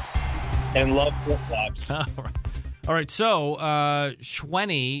 37 and love flip-flops. All right. So,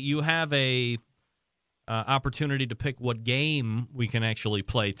 Schwenny, you have a opportunity to pick what game we can actually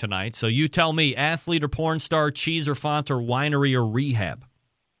play tonight. So you tell me, athlete or porn star, cheese or font, or winery or rehab.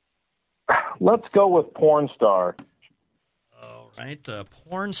 Let's go with porn star. All right.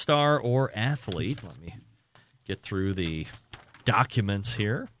 Porn star or athlete. Let me get through the documents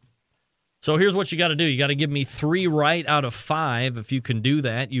here. So here's what you got to do. You got to give me 3 right out of 5. If you can do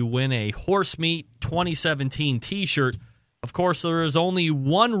that, you win a Horse Meat 2017 T-shirt. Of course, there is only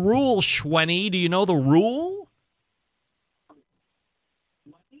one rule, Schwenny. Do you know the rule?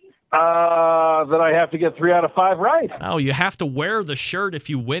 That I have to get 3 out of 5 right. Oh, you have to wear the shirt if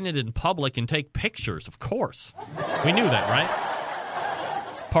you win it in public and take pictures, of course. We knew that, right?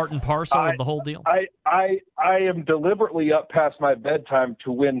 It's part and parcel of the whole deal. I am deliberately up past my bedtime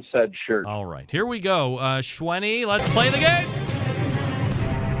to win said shirt. All right, here we go. Schwenny, let's play the game.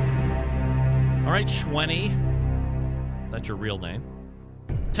 All right, Schwenny. That's your real name.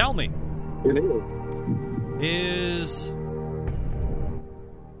 Tell me. It Is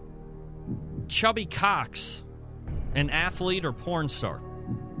Chubby Cox an athlete or porn star?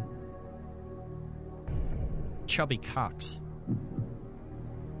 Chubby Cox.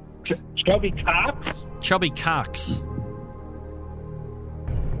 Chubby Cox? Chubby Cox.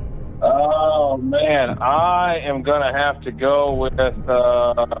 Oh, man. I am going to have to go with...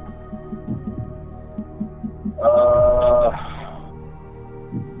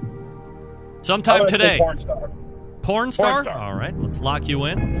 Sometime today. Porn star. Porn star? Porn star. All right, let's lock you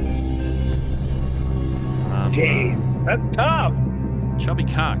in. Jeez, that's tough. Chubby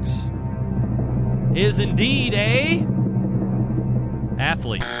Cox is indeed a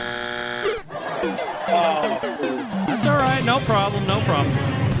athlete. Oh, That's all right. No problem. No problem.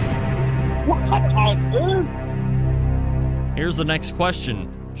 what on earth? Here's the next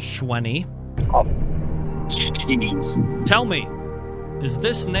question, Schwenny. Oh, jeez. Tell me, is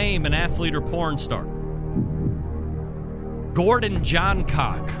this name an athlete or porn star? Gordon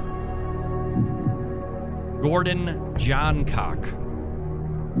Johncock. Gordon Johncock.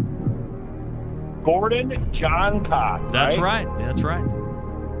 Gordon Johncock. That's right. That's right.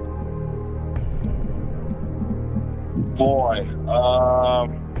 Boy,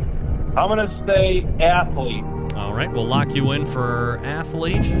 I'm going to say athlete. All right, we'll lock you in for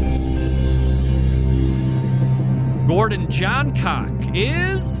athlete. Gordon Johncock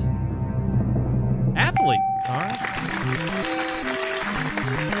is athlete. All right.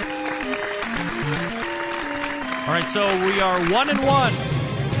 All right, so we are 1-1.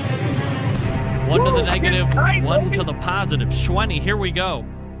 1 to the negative, 1 to the positive. Schwenny, here we go.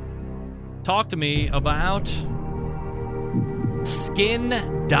 Talk to me about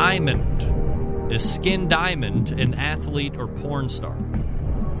Skin Diamond. Is Skin Diamond an athlete or porn star?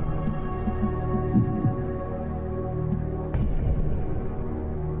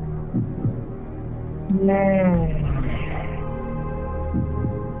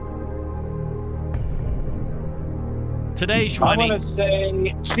 Today, Schwenny. I'm going to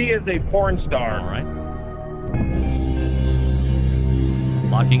say she is a porn star. All right.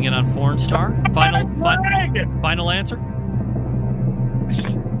 Locking in on porn star. Final answer?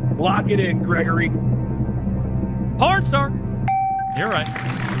 Lock it in, Gregory. Porn star. You're right.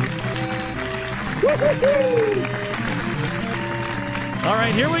 All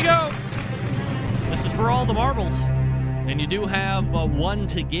right, here we go. This is for all the marbles. And you do have one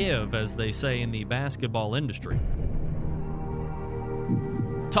to give, as they say in the basketball industry.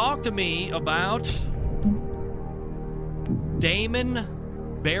 Talk to me about Damon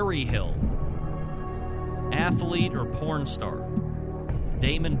Berryhill. Athlete or porn star?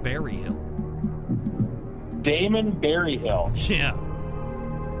 Damon Berryhill. Damon Berryhill. Yeah.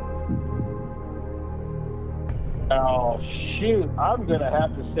 Oh shoot! I'm gonna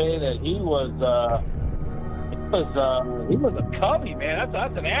have to say that he was a Cubby, man.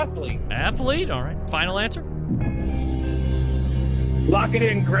 That's an athlete. Athlete. All right. Final answer. Lock it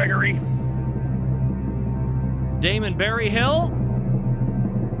in, Gregory. Damon Berryhill.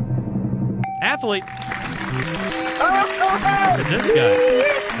 Athlete. Look at this guy.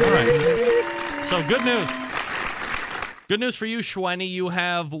 All right. So good news. Good news for you, Schwenny. You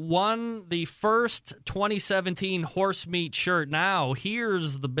have won the first 2017 Horse Meat shirt. Now,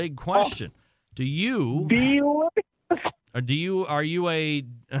 here's the big question: are you a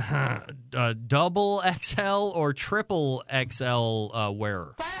double XL or triple XL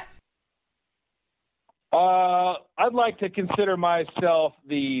wearer? I'd like to consider myself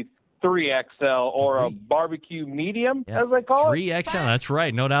the 3XL or a barbecue medium, as they call it. 3XL, that's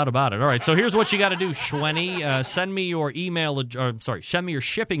right, no doubt about it. All right, so here's what you got to do, Schwenny. Send me your send me your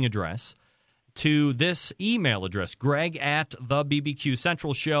shipping address to this email address, Greg at the BBQ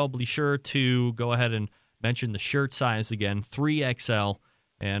Central Show. Be sure to go ahead and mention the shirt size again, 3XL,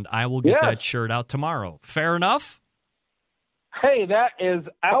 and I will get that shirt out tomorrow. Fair enough? Hey, that is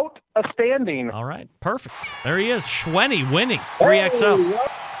outstanding. All right, perfect. There he is, Schwenny winning, 3XL. Hey,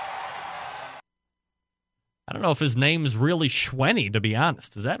 I don't know if his name's really Schwenny, to be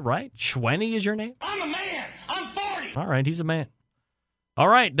honest. Is that right? Schwenny is your name? I'm a man. I'm 40. All right, he's a man. All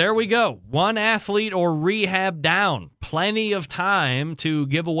right, there we go. One athlete or rehab down. Plenty of time to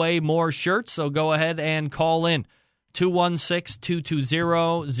give away more shirts, so go ahead and call in.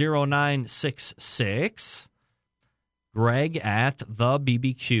 216-220-0966. Greg at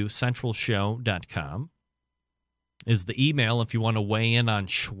thebbqcentralshow.com is the email if you want to weigh in on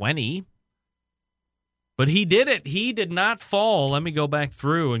Schwenny. But he did it. He did not fall. Let me go back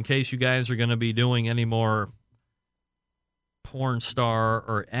through in case you guys are going to be doing any more porn star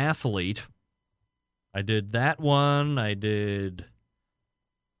or athlete. I did that one. I did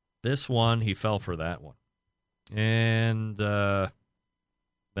this one. He fell for that one. And that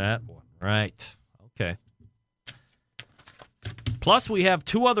one. Right. Okay. Plus, we have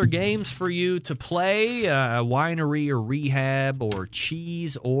two other games for you to play. Winery or rehab or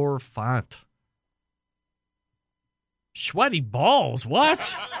cheese or font. Sweaty balls,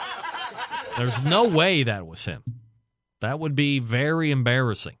 what? There's no way that was him. That would be very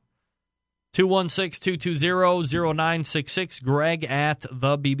embarrassing. 216-220-0966, Greg at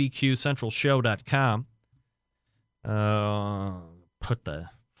thebbqcentralshow.com. Put the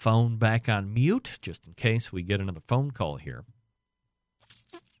phone back on mute just in case we get another phone call here.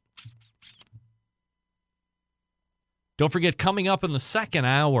 Don't forget, coming up in the second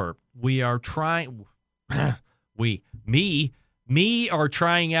hour, we are trying... Me are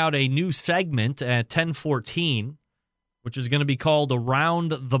trying out a new segment at 10:14, which is going to be called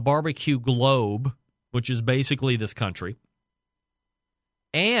Around the Barbecue Globe, which is basically this country.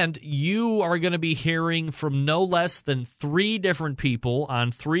 And you are going to be hearing from no less than 3 different people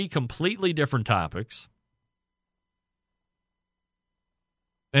on 3 completely different topics.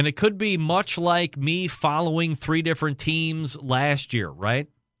 And it could be much like me following 3 different teams last year, right?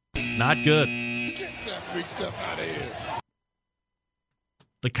 Not good. Get that big stuff out of here.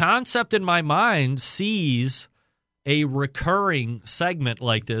 The concept in my mind sees a recurring segment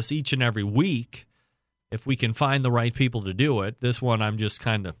like this each and every week, if we can find the right people to do it. This one I'm just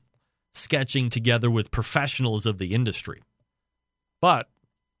kind of sketching together with professionals of the industry. But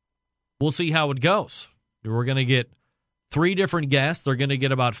we'll see how it goes. We're going to get 3 different guests. They're going to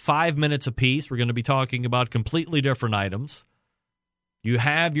get about 5 minutes apiece. We're going to be talking about completely different items. You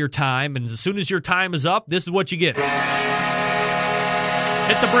have your time, and as soon as your time is up, this is what you get.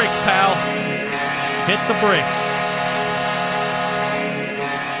 Hit the bricks, pal. Hit the bricks.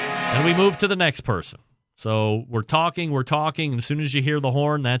 And we move to the next person. So we're talking, and as soon as you hear the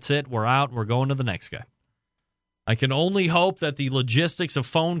horn, that's it. We're out, we're going to the next guy. I can only hope that the logistics of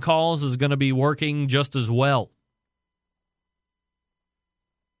phone calls is going to be working just as well.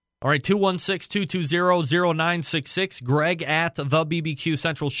 All right, 216-220-0966, Greg at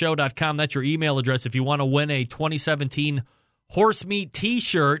thebbqcentralshow.com. That's your email address if you want to win a 2017 Horse Meat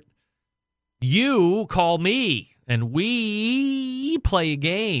T-shirt. You call me and we play a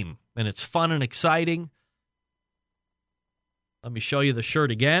game, and it's fun and exciting. Let me show you the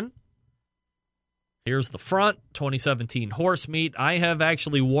shirt again. Here's the front, 2017 Horse Meat. I have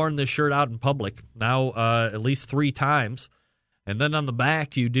actually worn this shirt out in public now at least 3 times. And then on the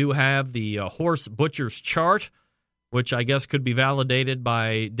back, you do have the Horse Butcher's Chart, which I guess could be validated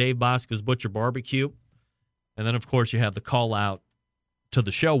by Dave Bosca's Butcher Barbecue. And then, of course, you have the call out to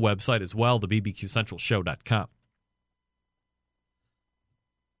the show website as well, the bbqcentralshow.com.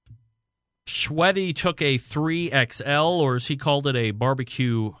 Schweddy took a 3XL, or as he called it, a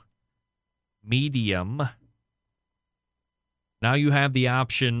barbecue medium. Now you have the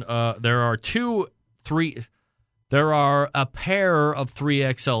option. There are a pair of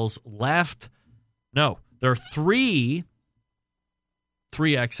 3XLs left. No, there are 3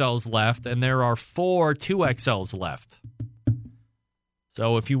 3XLs left, and there are 4 2XLs left.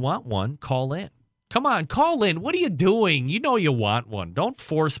 So if you want one, call in. Come on, call in. What are you doing? You know you want one. Don't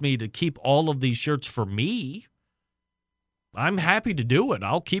force me to keep all of these shirts for me. I'm happy to do it.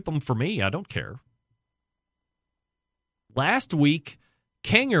 I'll keep them for me. I don't care. Last week,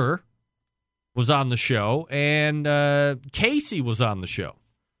 Kinger was on the show, and Casey was on the show.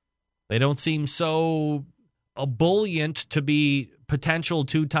 They don't seem so ebullient to be potential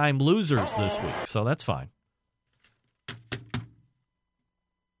 2-time losers this week, so that's fine.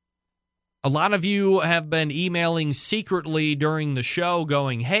 A lot of you have been emailing secretly during the show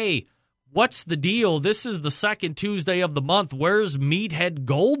going, hey, what's the deal? This is the second Tuesday of the month. Where's Meathead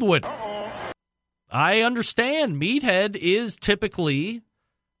Goldwyn? I understand Meathead is typically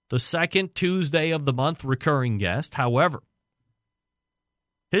the second Tuesday of the month recurring guest. However,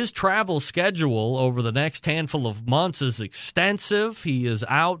 his travel schedule over the next handful of months is extensive. He is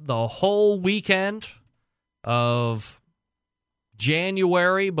out the whole weekend of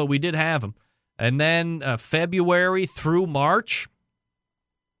January, but we did have him. And then February through March.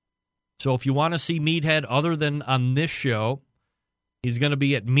 So if you want to see Meathead other than on this show, he's going to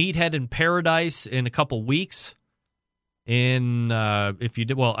be at Meathead in Paradise in a couple weeks. I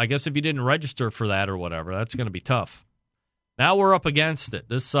guess if you didn't register for that or whatever, that's going to be tough. Now we're up against it.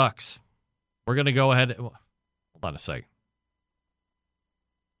 This sucks. We're going to go ahead. Hold on a second.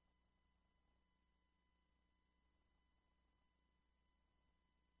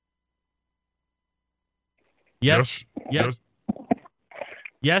 Yes.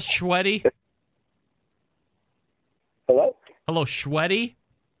 Yes, Schweddy. Hello? Hello, Schweddy.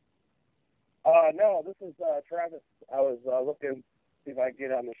 No, this is Travis. I was looking to see if I can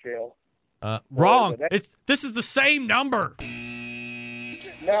get on the show. Wrong. This is the same number.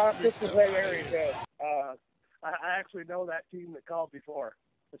 No, it's the same area code. I actually know that team that called before.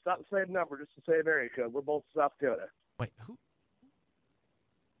 It's not the same number, just the same area code. We're both South Dakota. Wait, who?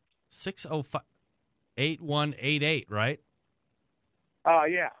 605-8188, right?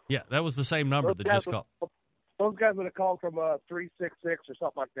 Yeah. Yeah, that was the same number that just called. Those guys would have called from 366 or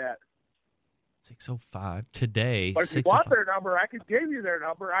something like that. 605 today. But if you want their number, I could give you their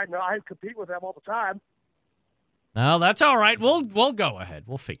number. I know I compete with them all the time. No, that's all right. We'll go ahead.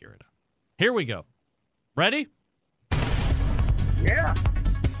 We'll figure it out. Here we go. Ready? Yeah.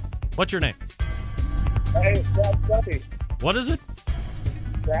 What's your name? Hey, Travis Duffy. What is it?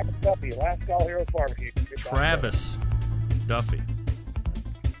 Travis Duffy. Last Call Heroes Barbecue. Travis Duffy.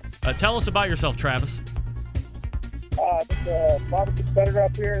 Tell us about yourself, Travis. Just a barbecue competitor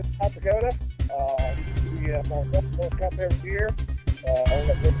up here in South Dakota. My West Cup every year.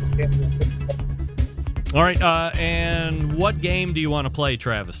 All right, and what game do you want to play,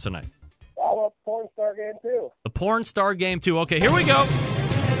 Travis, tonight? I want the Porn Star Game 2. The Porn Star Game 2. Okay, here we go.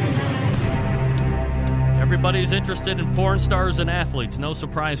 Everybody's interested in porn stars and athletes. No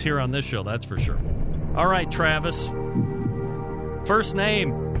surprise here on this show, that's for sure. All right, Travis. First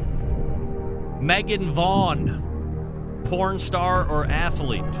name, Megan Vaughn. Porn star or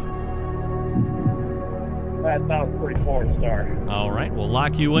athlete? That sounds pretty porn star. All right, we'll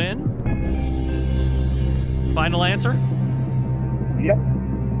lock you in. Final answer? Yep.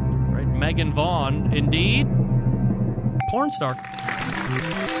 All right, Megan Vaughn, indeed. Porn star.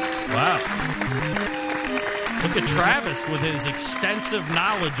 Wow. Look at Travis with his extensive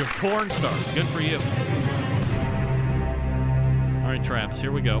knowledge of porn stars. Good for you. All right, Travis,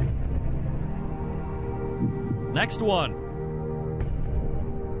 here we go. Next one.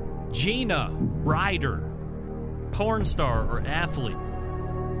 Gina Ryder. Porn star or athlete?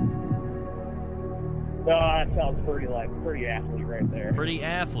 No, that sounds pretty athlete right there. Pretty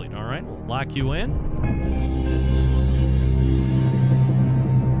athlete. All right, we'll lock you in.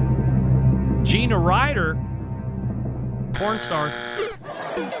 Gina Ryder. Porn star.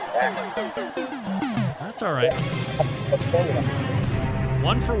 That's all right.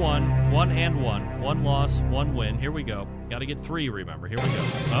 1 for 1, 1 and 1. 1 loss, 1 win. Here we go. Got to get 3, remember. Here we go.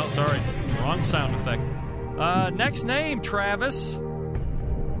 Oh, sorry. Wrong sound effect. Next name, Travis.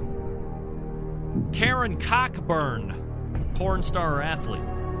 Karen Cockburn. Porn star or athlete?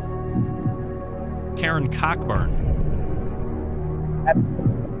 Karen Cockburn.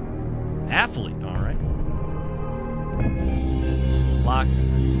 Athlete, all right. Lock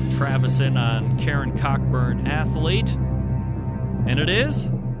Travis in on Karen Cockburn, athlete. And it is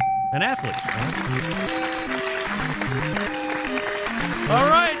an athlete. All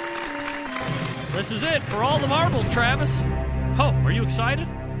right. This is it for all the marbles, Travis. Oh, are you excited?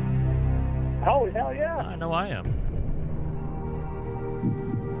 Oh, hell yeah. I know I am.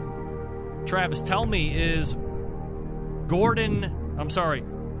 Travis, tell me, is Gordon... I'm sorry,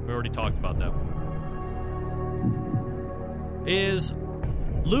 we already talked about that one. Is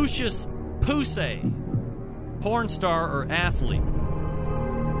Lucius Poussey porn star or athlete?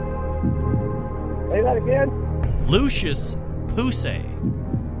 Say that again? Lucius Poussey.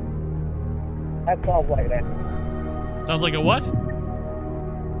 That sounds like that. Sounds like a what?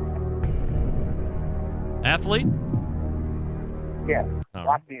 Athlete? Yeah. All Lock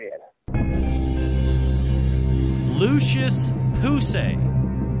right. me in. Lucius Poussey.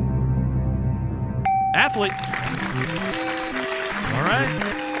 Athlete. All right.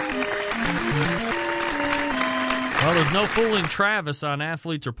 Well, there's no fooling Travis on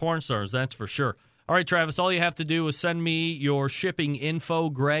athletes or porn stars, that's for sure. All right, Travis, all you have to do is send me your shipping info,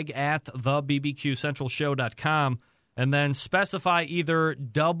 greg@thebbqcentralshow.com, and then specify either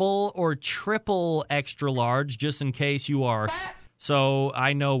double or triple extra large, just in case you are, so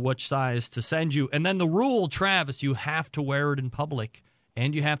I know which size to send you. And then the rule, Travis, you have to wear it in public,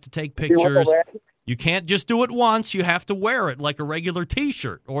 and you have to take pictures. You can't just do it once. You have to wear it like a regular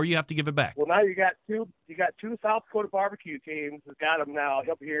T-shirt, or you have to give it back. Well, now you got two South Dakota barbecue teams that got them now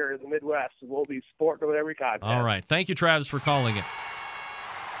up here in the Midwest, and we'll be sporting with every contest. All right. Thank you, Travis, for calling it.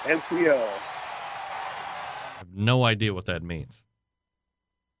 NCO. I have no idea what that means.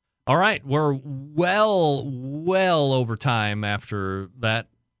 All right. We're well over time after that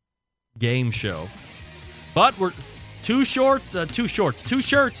game show. But we're two shirts.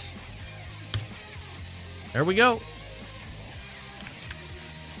 There we go.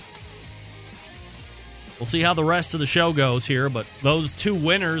 We'll see how the rest of the show goes here, but those two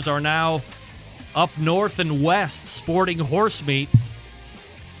winners are now up north and west sporting horse meat.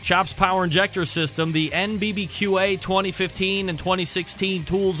 Chops Power Injector System, the NBBQA 2015 and 2016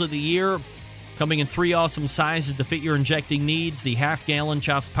 Tools of the Year, coming in 3 awesome sizes to fit your injecting needs. The half-gallon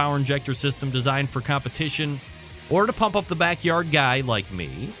Chops Power Injector System designed for competition or to pump up the backyard guy like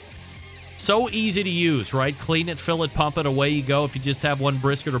me. So easy to use, right? Clean it, fill it, pump it, away you go. If you just have one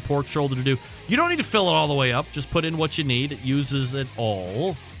brisket or pork shoulder to do, you don't need to fill it all the way up. Just put in what you need. It uses it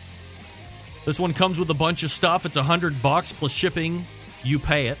all. This one comes with a bunch of stuff. It's $100 plus shipping. You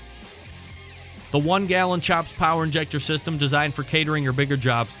pay it. The 1-gallon Chops Power Injector System designed for catering or bigger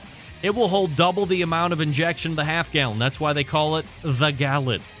jobs. It will hold double the amount of injection of the half-gallon. That's why they call it the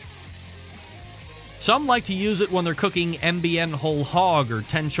gallon. Some like to use it when they're cooking MBN whole hog or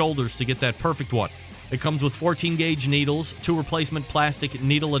 10 shoulders to get that perfect one. It comes with 14-gauge needles, 2 replacement plastic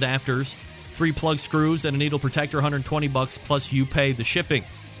needle adapters, 3 plug screws, and a needle protector, $120 plus you pay the shipping.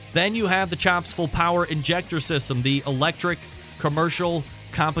 Then you have the Chops Full Power Injector System, the electric commercial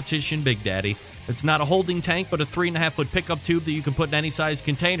competition Big Daddy. It's not a holding tank, but a 3.5-foot pickup tube that you can put in any size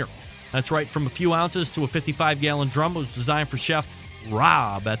container. That's right, from a few ounces to a 55-gallon drum. It was designed for Chef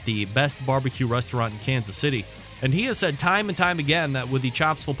Rob at the best barbecue restaurant in Kansas City. And he has said time and time again that with the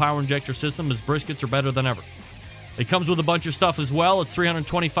Chops Full Power Injector System, his briskets are better than ever. It comes with a bunch of stuff as well. It's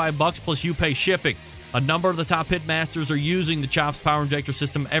 $325 plus you pay shipping. A number of the top hit masters are using the Chops Power Injector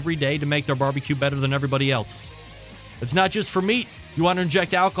System every day to make their barbecue better than everybody else's. It's not just for meat. You want to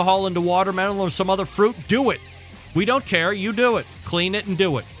inject alcohol into watermelon or some other fruit? Do it. We don't care. You do it. Clean it and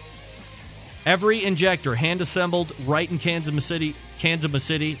do it. Every injector hand-assembled right in Kansas City,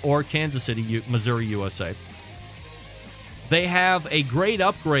 or Kansas City, Missouri, USA. They have a great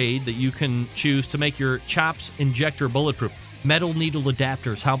upgrade that you can choose to make your Chops injector bulletproof. Metal needle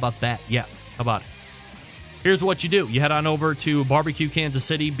adapters. How about that? Yeah, how about it? Here's what you do. You head on over to Barbecue Kansas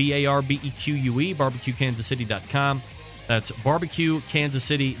City, BARBEQUE, barbecuekansascity.com. That's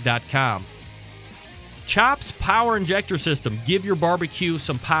barbecuekansascity.com. Chops Power Injector System. Give your barbecue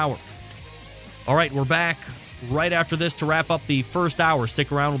some power. All right, we're back right after this to wrap up the first hour.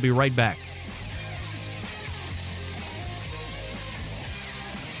 Stick around. We'll be right back.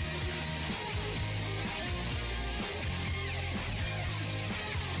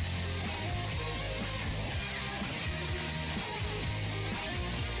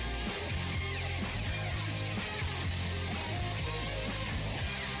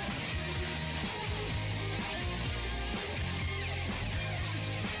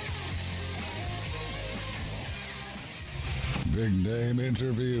 Big name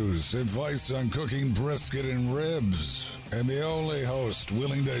interviews, advice on cooking brisket and ribs, and the only host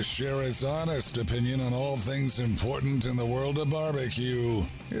willing to share his honest opinion on all things important in the world of barbecue.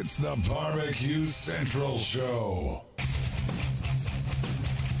 It's the Barbecue Central Show.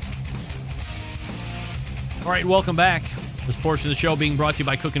 All right, welcome back. This portion of the show being brought to you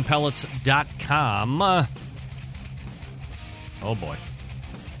by CookingPellets.com. Oh, boy.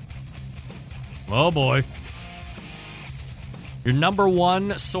 Oh, boy. Your number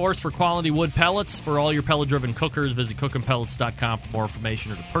one source for quality wood pellets for all your pellet-driven cookers. Visit CookingPellets.com for more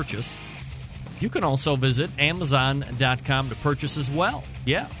information or to purchase. You can also visit Amazon.com to purchase as well.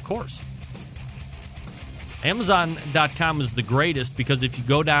 Yeah, of course. Amazon.com is the greatest because if you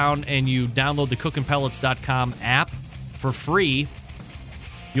go down and you download the CookingPellets.com app for free,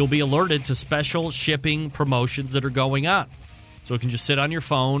 you'll be alerted to special shipping promotions that are going on. So it can just sit on your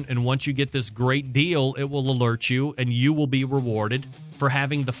phone, and once you get this great deal, it will alert you, and you will be rewarded for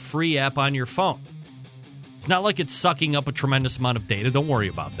having the free app on your phone. It's not like it's sucking up a tremendous amount of data. Don't worry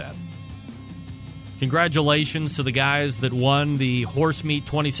about that. Congratulations to the guys that won the Horse Meat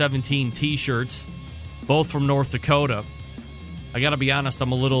 2017 T-shirts, both from North Dakota. I got to be honest,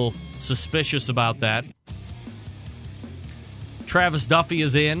 I'm a little suspicious about that. Travis Duffy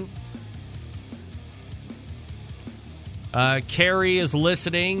is in. Carrie is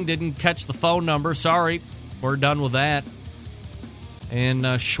listening. Didn't catch the phone number. Sorry. We're done with that. And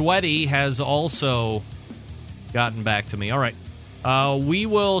Schweddy has also gotten back to me. All right. We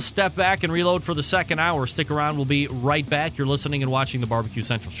will step back and reload for the second hour. Stick around. We'll be right back. You're listening and watching the Barbecue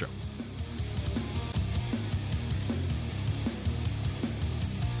Central Show.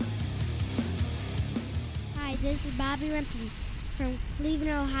 Hi, this is Bobby Rempe from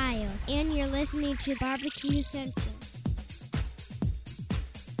Cleveland, Ohio, and you're listening to Barbecue Central.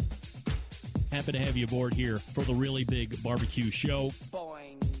 Happy to have you aboard here for the really big barbecue show.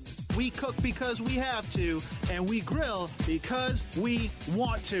 We cook because we have to, and we grill because we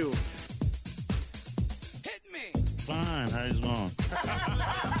want to. Hit me! Fine, how's it going?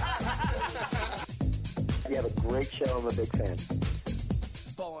 You have a great show. I'm a big fan.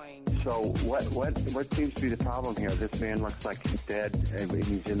 Boing. So what seems to be the problem here? This man looks like he's dead, and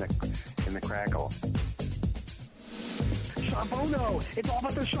he's in the crackle. Charbono! It's all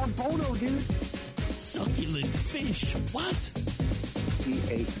about the Charbono, dude! Succulent fish! What? He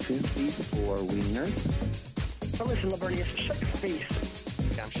ate 2 feet 4 wieners. Now listen, Lavernius, shut your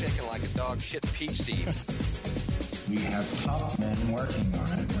face. I'm shaking like a dog shit peach seeds. We have top men working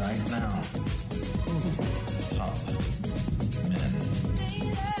on it right now. Top men.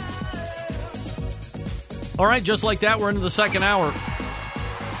 All right, just like that, we're into the second hour.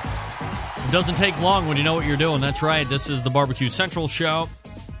 It doesn't take long when you know what you're doing. That's right. This is the Barbecue Central Show.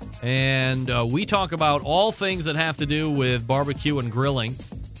 And we talk about all things that have to do with barbecue and grilling.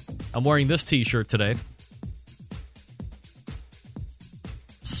 I'm wearing this T-shirt today.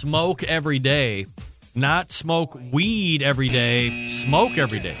 Smoke every day. Not smoke weed every day. Smoke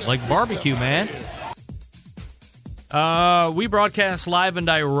every day. Like barbecue, man. We broadcast live and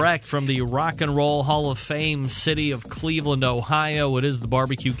direct from the Rock and Roll Hall of Fame city of Cleveland, Ohio. It is the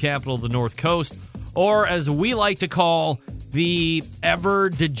barbecue capital of the North Coast, or as we like to call the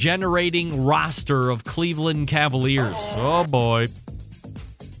ever-degenerating roster of Cleveland Cavaliers. Oh, boy.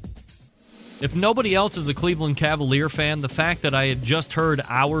 If nobody else is a Cleveland Cavalier fan, the fact that I had just heard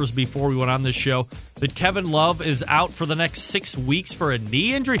hours before we went on this show that Kevin Love is out for the next 6 weeks for a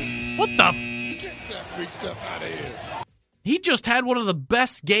knee injury, what the Get that big stuff out of here. He just had one of the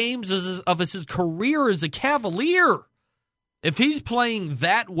best games of his career as a Cavalier. If he's playing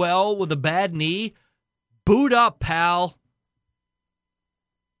that well with a bad knee, boot up, pal.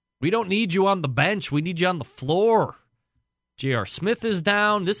 We don't need you on the bench. We need you on the floor. J.R. Smith is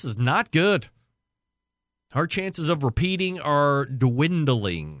down. This is not good. Our chances of repeating are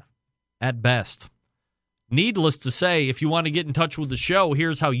dwindling at best. Needless to say, if you want to get in touch with the show,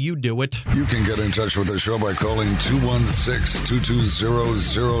 here's how you do it. You can get in touch with the show by calling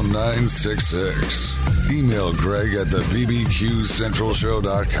 216-220-0966. Email Greg at the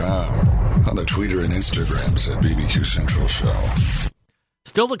bbqcentralshow.com. On the Twitter and Instagrams at BBQ Central Show.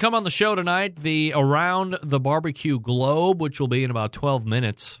 Still to come on the show tonight, the Around the Barbecue Globe, which will be in about 12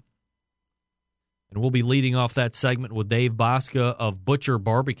 minutes. And we'll be leading off that segment with Dave Bosca of Butcher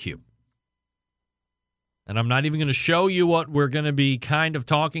Barbecue. And I'm not even going to show you what we're going to be kind of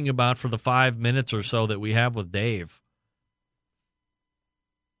talking about for the 5 minutes or so that we have with Dave.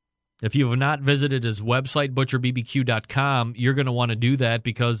 If you have not visited his website, butcherbbq.com, you're going to want to do that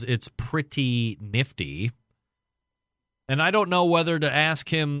because it's pretty nifty. And I don't know whether to ask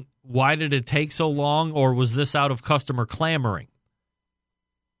him, why did it take so long, or was this out of customer clamoring?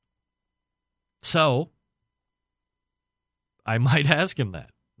 So, I might ask him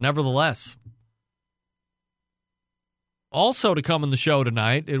that. Nevertheless, also to come on the show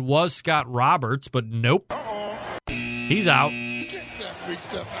tonight, it was Scott Roberts, but nope. He's out. Get that big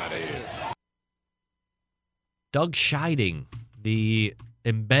stuff out of here. Doug Scheiding, the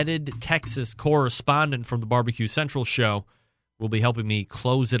embedded Texas correspondent from the Barbecue Central show, will be helping me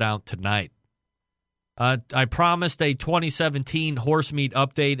close it out tonight. I promised a 2017 horse meat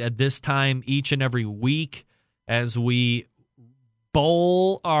update at this time each and every week as we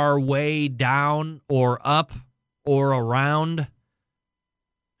bowl our way down or up or around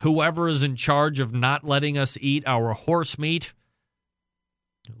whoever is in charge of not letting us eat our horse meat.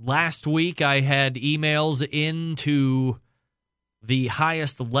 Last week, I had emails into the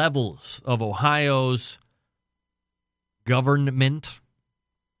highest levels of Ohio's government.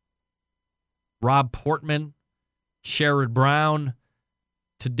 Rob Portman, Sherrod Brown.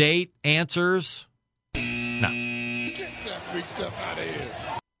 To date, answers, no. Get that big stuff out of here.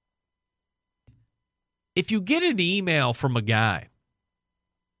 If you get an email from a guy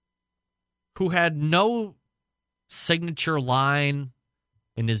who had no signature line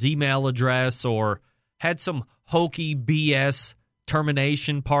in his email address or had some hokey BS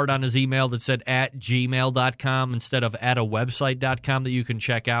termination part on his email that said @gmail.com instead of at a website.com that you can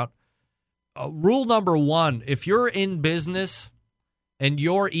check out. Rule number one, if you're in business and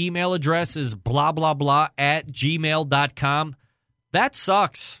your email address is blah, blah, blah @gmail.com, that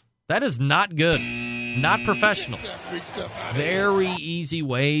sucks. That is not good. Not professional. Very easy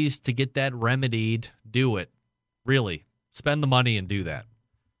ways to get that remedied. Do it. Really. Spend the money and do that.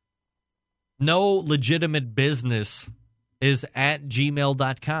 No legitimate business is at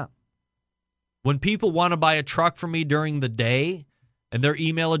gmail.com. When people want to buy a truck from me during the day and their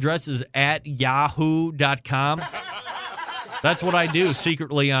email address is at yahoo.com, that's what I do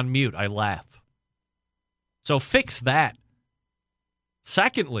secretly on mute. I laugh. So fix that.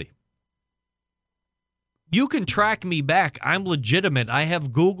 Secondly, you can track me back. I'm legitimate. I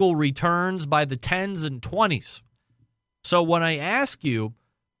have Google returns by the 10s and 20s. So when I ask you,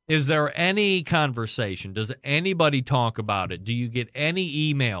 is there any conversation? Does anybody talk about it? Do you get any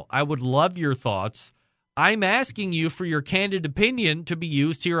email? I would love your thoughts. I'm asking you for your candid opinion to be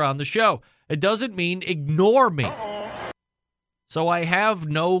used here on the show. It doesn't mean ignore me. So I have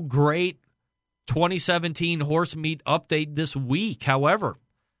no great 2017 horse meat update this week. However,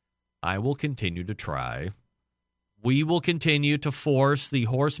 I will continue to try. We will continue to force the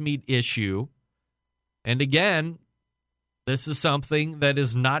horse meat issue. And again, this is something that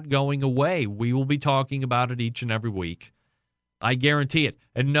is not going away. We will be talking about it each and every week. I guarantee it.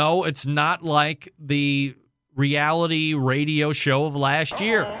 And no, it's not like the reality radio show of last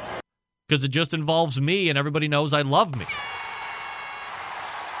year, because it just involves me and everybody knows I love me.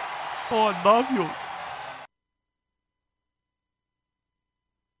 Oh, I love you.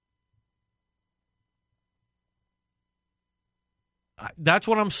 That's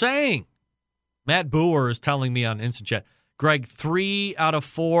what I'm saying. Matt Boer is telling me on Instant Chat, Greg, 3 out of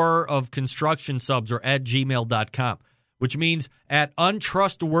 4 of construction subs are at gmail.com, which means at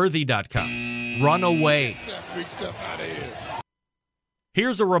untrustworthy.com. Run away.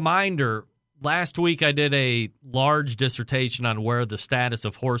 Here's a reminder. Last week I did a large dissertation on where the status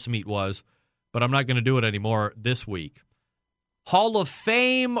of horse meat was, but I'm not going to do it anymore this week. Hall of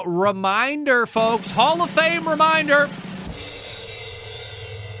Fame reminder, folks. Hall of Fame reminder.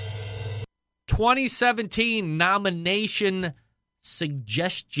 2017 nomination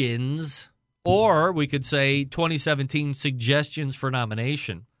suggestions, or we could say 2017 suggestions for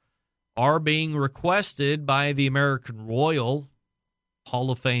nomination, are being requested by the American Royal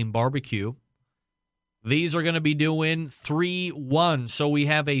Hall of Fame Barbecue. These are going to be doing 3-1, so we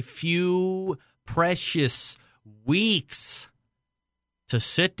have a few precious weeks to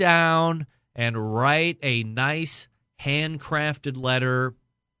sit down and write a nice handcrafted letter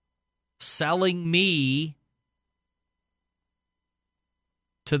selling me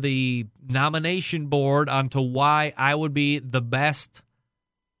to the nomination board onto why I would be the best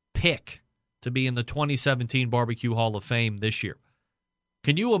pick to be in the 2017 Barbecue Hall of Fame this year.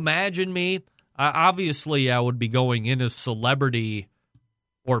 Can you imagine me? Obviously, I would be going in as celebrity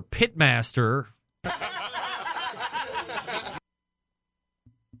or pitmaster.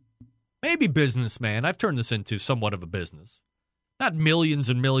 Maybe businessman. I've turned this into somewhat of a business. Not millions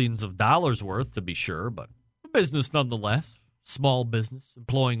and millions of dollars worth, to be sure, but a business nonetheless. Small business,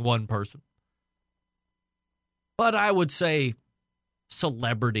 employing one person. But I would say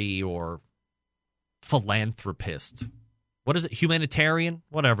celebrity or philanthropist. what is it, humanitarian?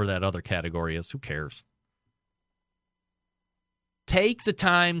 Whatever that other category is. Who cares? Take the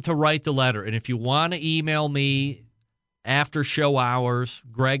time to write the letter. And if you want to email me after show hours,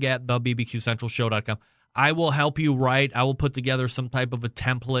 greg@thebbqcentralshow.com, I will help you write. I will put together some type of a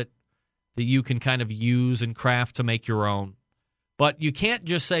template that you can kind of use and craft to make your own. But you can't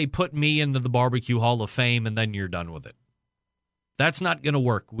just say, put me into the Barbecue Hall of Fame, and then you're done with it. That's not going to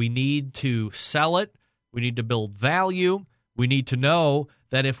work. We need to sell it. We need to build value. We need to know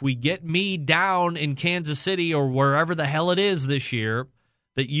that if we get me down in Kansas City or wherever the hell it is this year,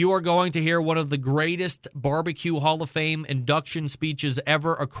 that you are going to hear one of the greatest Barbecue Hall of Fame induction speeches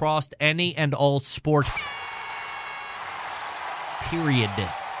ever across any and all sport. Period.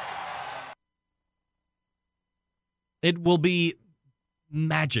 It will be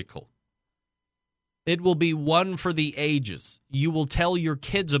magical. It will be one for the ages. You will tell your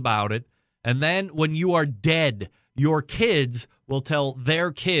kids about it, and then when you are dead, your kids will tell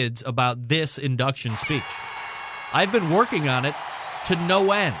their kids about this induction speech. I've been working on it to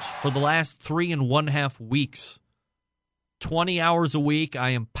no end for the last 3.5 weeks. 20 hours a week, I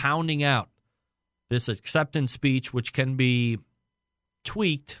am pounding out this acceptance speech, which can be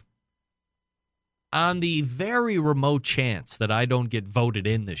tweaked on the very remote chance that I don't get voted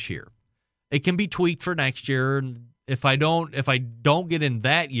in this year. It can be tweaked for next year, and if I don't get in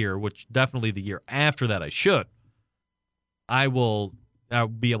that year, which definitely the year after that I should, I'll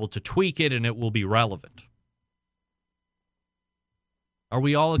be able to tweak it and it will be relevant. Are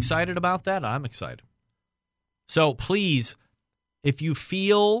we all excited about that? I'm excited. So please, if you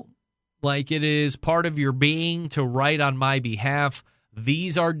feel like it is part of your being to write on my behalf,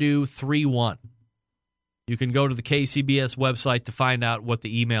 these are due 3/1. You can go to the KCBS website to find out what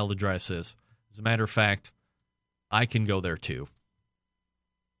the email address is. As a matter of fact, I can go there too.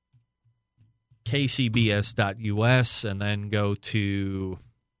 kcbs.us and then go to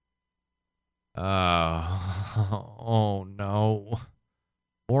oh no.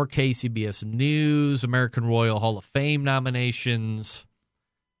 More KCBS News, American Royal Hall of Fame nominations.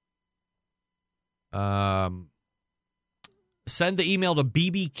 Send the email to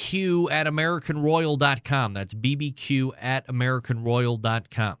bbq@americanroyal.com. That's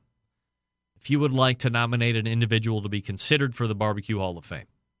bbq@americanroyal.com. If you would like to nominate an individual to be considered for the Barbecue Hall of Fame.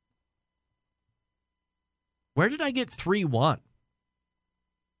 Where did I get 3-1?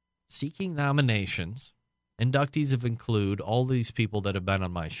 Seeking nominations. Inductees have included all these people that have been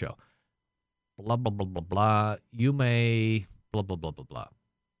on my show. Blah, blah, blah, blah, blah. You may, blah, blah, blah, blah, blah.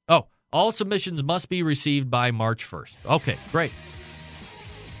 Oh, all submissions must be received by March 1st. Okay, great.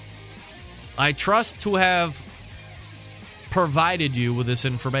 I trust to have provided you with this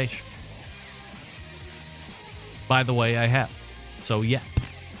information. By the way, I have. So, yeah.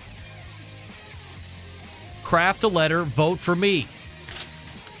 Craft a letter, vote for me.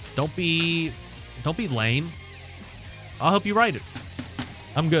 Don't be lame. I'll help you write it.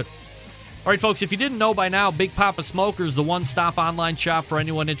 I'm good. All right, folks, if you didn't know by now, Big Papa Smokers, the one-stop online shop for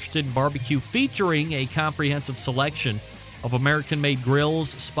anyone interested in barbecue, featuring a comprehensive selection of American-made grills,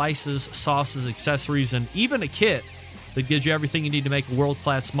 spices, sauces, accessories, and even a kit that gives you everything you need to make a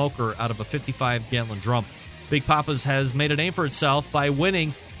world-class smoker out of a 55-gallon drum. Big Papa's has made a name for itself by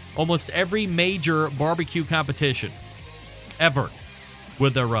winning almost every major barbecue competition ever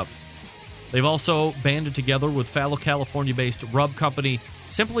with their rubs. They've also banded together with fellow California-based rub company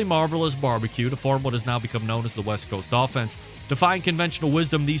Simply Marvelous Barbecue to form what has now become known as the West Coast Offense. Defying conventional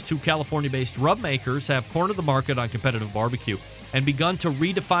wisdom, these two California-based rub makers have cornered the market on competitive barbecue and begun to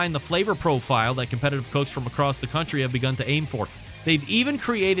redefine the flavor profile that competitive cooks from across the country have begun to aim for. They've even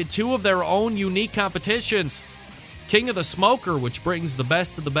created two of their own unique competitions. King of the Smoker, which brings the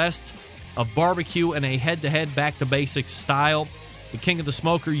best of barbecue in a head-to-head back-to-basics style. The King of the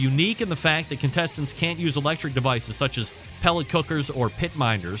Smoker, unique in the fact that contestants can't use electric devices such as pellet cookers or pit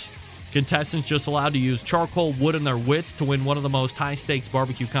minders. Contestants just allowed to use charcoal, wood, and their wits to win one of the most high-stakes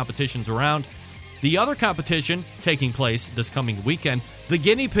barbecue competitions around. The other competition, taking place this coming weekend, the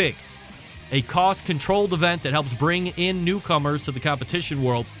Guinea Pig, a cost-controlled event that helps bring in newcomers to the competition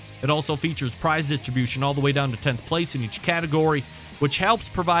world. It also features prize distribution all the way down to 10th place in each category, which helps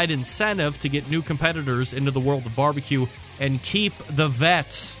provide incentive to get new competitors into the world of barbecue and keep the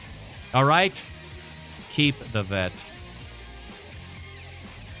vets. All right? Keep the vet.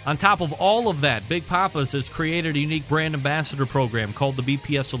 On top of all of that, Big Papa's has created a unique brand ambassador program called the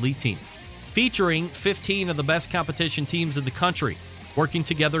BPS Elite Team, featuring 15 of the best competition teams in the country, working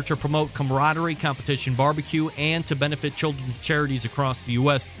together to promote camaraderie, competition barbecue, and to benefit children's charities across the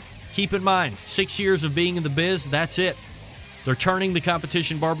U.S. Keep in mind, 6 years of being in the biz, that's it. They're turning the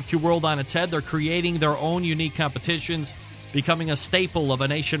competition barbecue world on its head. They're creating their own unique competitions. becoming a staple of a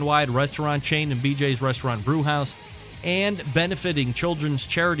nationwide restaurant chain and BJ's Restaurant Brewhouse, and benefiting children's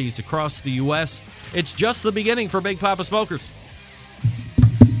charities across the U.S. It's just the beginning for Big Papa Smokers.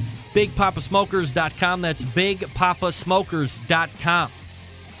 BigPapaSmokers.com. That's BigPapaSmokers.com.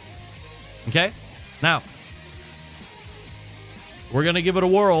 Okay? Now, we're going to give it a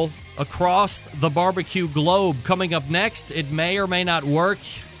whirl across the barbecue globe. Coming up next, it may or may not work.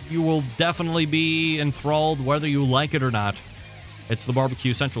 You will definitely be enthralled whether you like it or not. It's the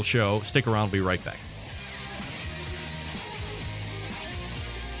Barbecue Central Show. Stick around. We'll be right back.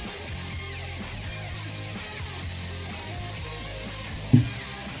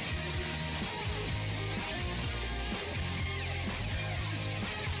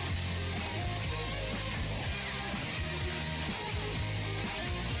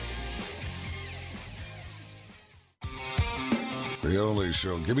 The only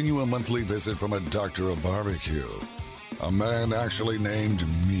show giving you a monthly visit from a doctor of barbecue. A man actually named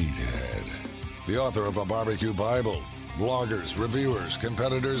Meathead. The author of a barbecue Bible. Bloggers, reviewers,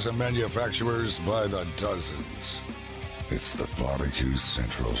 competitors, and manufacturers by the dozens. It's the Barbecue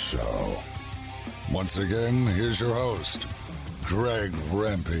Central Show. Once again, here's your host, Greg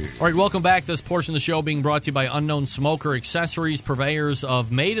Rempe. All right, welcome back. This portion of the show being brought to you by Unknown Smoker Accessories, purveyors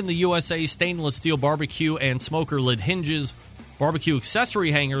of made-in-the-USA stainless steel barbecue and smoker lid hinges, barbecue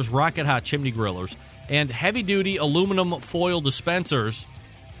accessory hangers, rocket hot chimney grillers, and heavy-duty aluminum foil dispensers.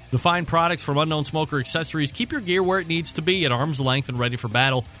 The fine products from Unknown Smoker Accessories keep your gear where it needs to be, at arm's length and ready for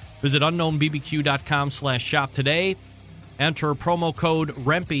battle. Visit unknownbbq.com/shop today. Enter promo code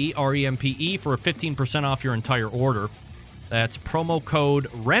REMPE, R-E-M-P-E, for 15% off your entire order. That's promo code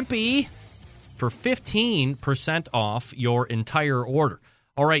REMPE for 15% off your entire order.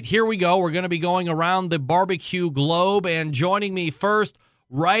 All right, here we go. We're going to be going around the barbecue globe, and joining me first,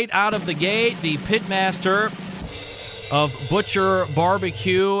 right out of the gate, the pitmaster of Butcher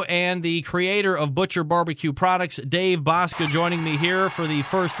Barbecue and the creator of Butcher Barbecue Products, Dave Bosca, joining me here for the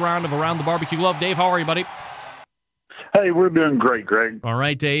first round of Around the Barbecue Globe. Dave, how are you, buddy? Hey, we're doing great, Greg. All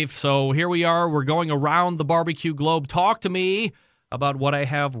right, Dave. So here we are. We're going around the barbecue globe. Talk to me about what I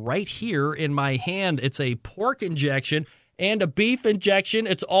have right here in my hand. It's a pork injection and a beef injection.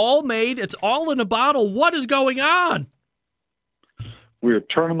 It's all made. It's all in a bottle. What is going on? We're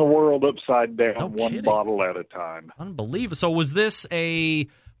turning the world upside down, one bottle at a time. Unbelievable. So was this a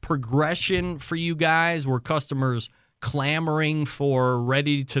progression for you guys? Were customers clamoring for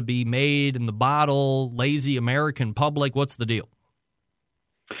ready to be made in the bottle, lazy American public? What's the deal?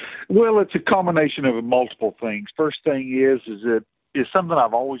 Well, it's a combination of multiple things. First thing is it is something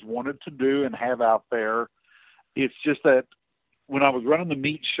I've always wanted to do and have out there. It's just that when I was running the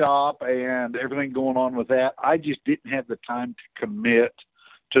meat shop and everything going on with that, I just didn't have the time to commit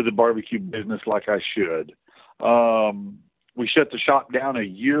to the barbecue business like I should. We shut the shop down a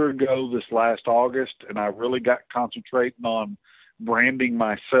year ago this last August, and I really got concentrating on branding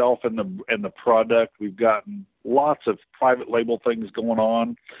myself and the product. We've gotten lots of private label things going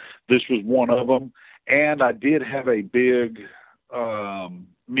on. This was one of them. And I did have a big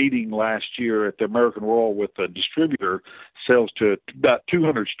meeting last year at the American Royal with a distributor, sells to about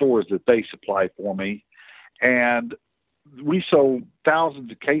 200 stores that they supply for me. And we sold thousands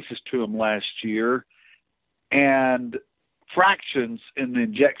of cases to them last year, and fractions in the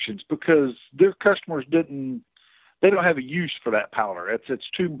injections because their customers they don't have a use for that powder. It's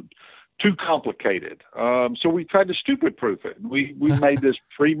too complicated. So we tried to stupid proof it. We made this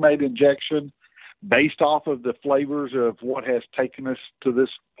pre-made injection based off of the flavors of what has taken us to this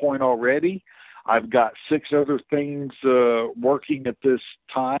point already. I've got 6 other things working at this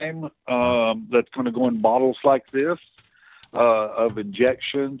time that's going to go in bottles like this of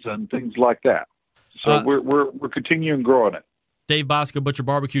injections and things like that. So we're continuing growing it. Dave Bosca, Butcher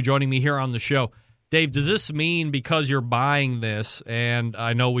Barbecue, joining me here on the show. Dave, does this mean because you're buying this, and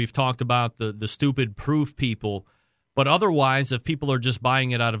I know we've talked about the stupid proof people, but otherwise, if people are just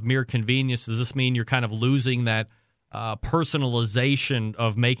buying it out of mere convenience, does this mean you're kind of losing that personalization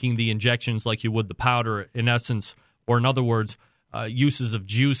of making the injections like you would the powder, in essence, or in other words, uses of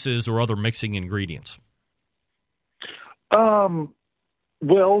juices or other mixing ingredients? Well,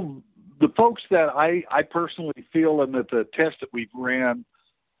 the folks that I personally feel and that the test that we've ran,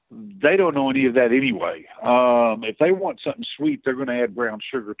 they don't know any of that anyway. If they want something sweet, they're going to add brown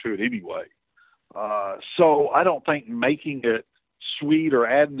sugar to it anyway. So I don't think making it sweet or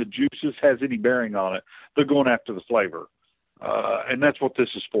adding the juices has any bearing on it. They're going after the flavor. And that's what this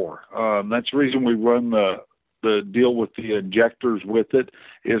is for. That's the reason we run the deal with the injectors with it,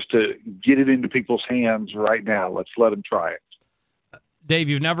 is to get it into people's hands right now. Let's let them try it. Dave,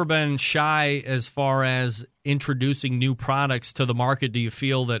 you've never been shy as far as introducing new products to the market. Do you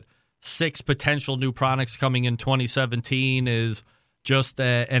feel that 6 potential new products coming in 2017 is just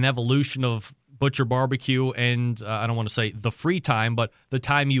an evolution of Butcher Barbecue and I don't want to say the free time, but the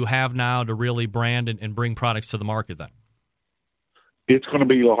time you have now to really brand and bring products to the market then? It's going to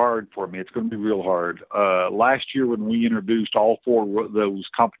be hard for me. It's going to be real hard. Last year when we introduced all 4 of those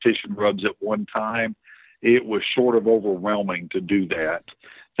competition rubs at one time, it was sort of overwhelming to do that.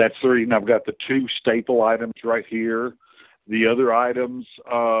 That's the reason I've got the 2 staple items right here. The other items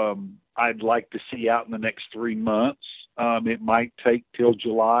I'd like to see out in the next 3 months. It might take till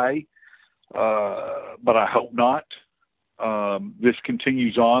July, but I hope not. This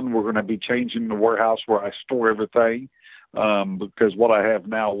continues on. We're going to be changing the warehouse where I store everything because what I have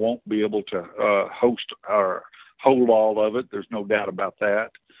now won't be able to host or hold all of it. There's no doubt about that.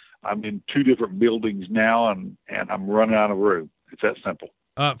 I'm in 2 different buildings now, and I'm running out of room. It's that simple.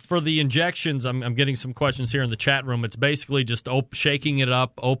 For the injections, I'm getting some questions here in the chat room. It's basically just shaking it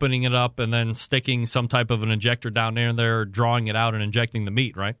up, opening it up, and then sticking some type of an injector down there, drawing it out and injecting the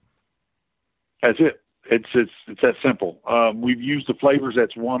meat, right? That's it. It's that simple. We've used the flavors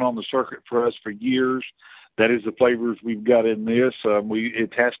that's won on the circuit for us for years. That is the flavors we've got in this.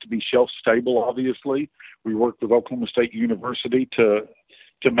 It has to be shelf stable, obviously. We worked with Oklahoma State University to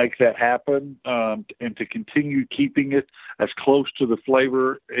make that happen and to continue keeping it as close to the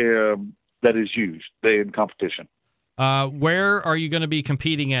flavor that is used in competition. Where are you going to be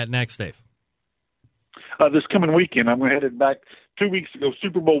competing at next, Dave? This coming weekend. I'm headed back 2 weeks ago,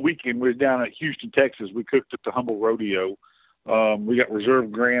 Super Bowl weekend. We were down at Houston, Texas. We cooked at the Humble Rodeo. We got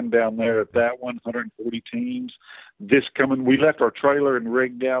Reserve Grand down there at that one, 140 teams. We left our trailer and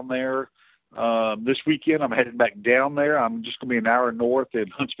rig down there. This weekend, I'm headed back down there. I'm just going to be an hour north in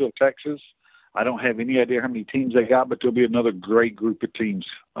Huntsville, Texas. I don't have any idea how many teams they got, but there'll be another great group of teams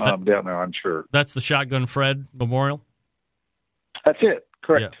down there, I'm sure. That's the Shotgun Fred Memorial? That's it.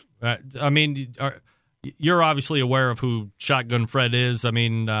 Correct. Yeah. I mean, you're obviously aware of who Shotgun Fred is. I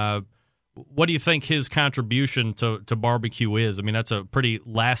mean, what do you think his contribution to barbecue is? I mean, that's a pretty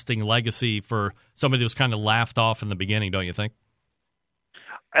lasting legacy for somebody that was kind of laughed off in the beginning, don't you think?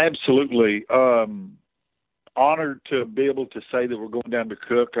 Absolutely. Honored to be able to say that we're going down to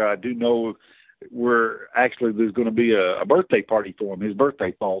cook. I do know there's going to be a birthday party for him. His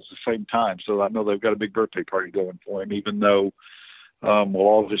birthday falls the same time, so I know they've got a big birthday party going for him, even though we'll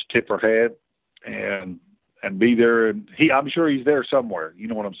all just tip our head and be there. And I'm sure he's there somewhere. You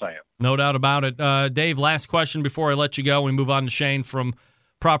know what I'm saying? No doubt about it. Dave, last question before I let you go. We move on to Shane from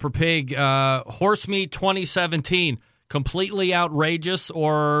Proper Pig. Horse Meat 2017. Completely outrageous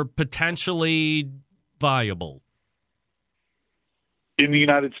or potentially viable? In the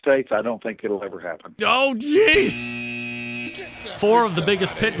United States, I don't think it'll ever happen. Oh, jeez. 4 of the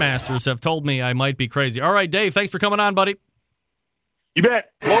biggest pitmasters have told me I might be crazy. All right, Dave, thanks for coming on, buddy. You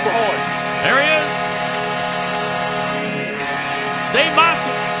bet. Blow the horn. There he is. Dave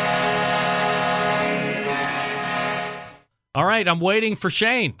Bosco. All right, I'm waiting for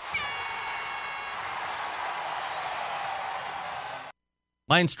Shane.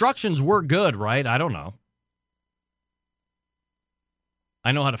 My instructions were good, right? I don't know.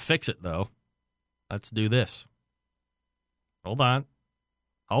 I know how to fix it, though. Let's do this. Hold on.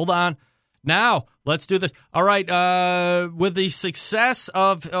 Now, let's do this. All right, with the success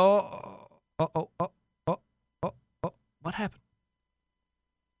of... what happened?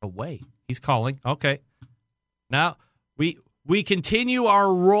 Away. He's calling. Okay. Now, we continue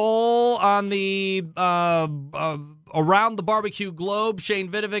our roll on the... around the barbecue globe. Shane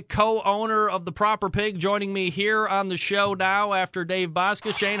Vidovic, co-owner of the Proper Pig, joining me here on the show now after Dave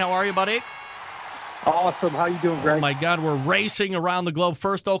Bosca. Shane, how are you, buddy? Awesome. How you doing, Greg? Oh, my God, we're racing around the globe.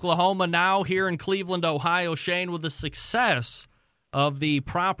 First Oklahoma, now here in Cleveland, Ohio. Shane, with the success of the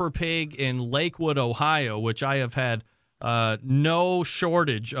Proper Pig in Lakewood, Ohio, which I have had no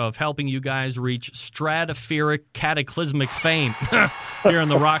shortage of helping you guys reach stratospheric, cataclysmic fame here in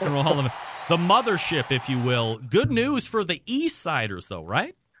the Rock and Roll Hall of Fame. The mothership, if you will. Good news for the East Siders, though,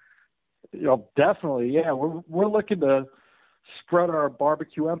 right? Definitely, yeah. We're looking to spread our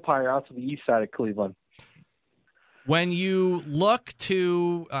barbecue empire out to the east side of Cleveland. When you look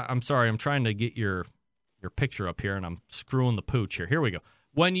to, I'm sorry, I'm trying to get your picture up here, and I'm screwing the pooch here. Here we go.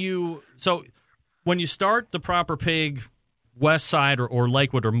 When you start the Proper Pig West Side or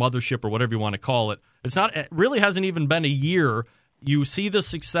Lakewood or Mothership or whatever you want to call it, it really hasn't even been a year. You see the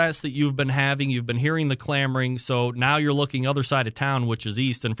success that you've been having. You've been hearing the clamoring. So now you're looking other side of town, which is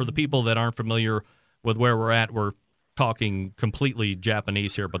east. And for the people that aren't familiar with where we're at, we're talking completely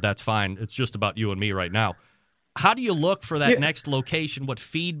Japanese here, but that's fine. It's just about you and me right now. How do you look for that next location? What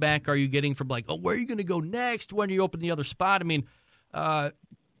feedback are you getting from like, oh, where are you going to go next? When do you open the other spot? I mean,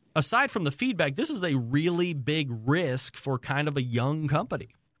 aside from the feedback, this is a really big risk for kind of a young company.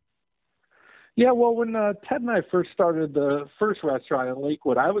 Yeah, well, when Ted and I first started the first restaurant in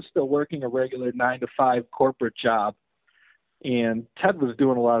Lakewood, I was still working a regular 9-to-5 corporate job, and Ted was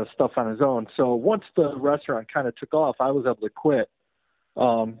doing a lot of stuff on his own. So once the restaurant kind of took off, I was able to quit.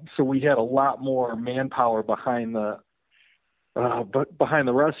 So we had a lot more manpower behind the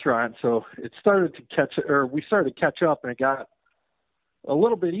restaurant. So it started to we started to catch up, and it got a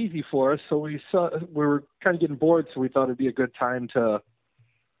little bit easy for us. So we were kind of getting bored, so we thought it'd be a good time to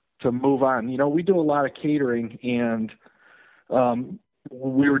move on. You know, we do a lot of catering, and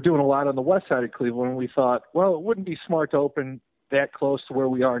we were doing a lot on the west side of Cleveland, and we thought, well, it wouldn't be smart to open that close to where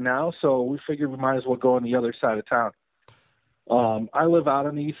we are now, so we figured we might as well go on the other side of town. I live out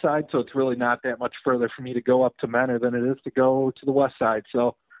on the east side, so it's really not that much further for me to go up to Menor than it is to go to the west side. So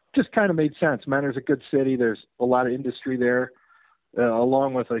it just kind of made sense. Menor's a good city. There's a lot of industry there,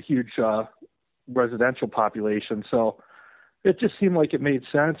 along with a huge residential population. So it just seemed like it made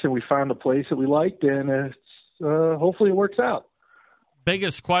sense, and we found a place that we liked, and hopefully it works out.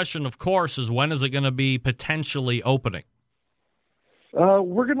 Biggest question, of course, is when is it going to be potentially opening?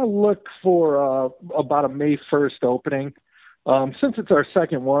 We're going to look for about a May 1st opening. Since it's our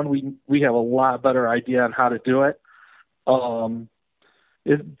second one, we have a lot better idea on how to do it. We're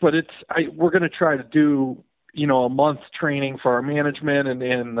going to try to do, a month's training for our management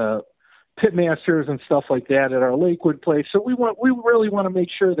and pit masters and stuff like that at our Lakewood place. So we really want to make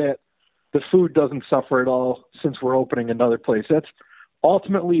sure that the food doesn't suffer at all since we're opening another place. That's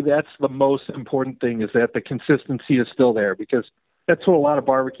the most important thing, is that the consistency is still there, because that's what a lot of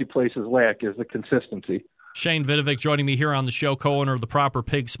barbecue places lack, is the consistency. Shane Vidovic joining me here on the show, co-owner of the Proper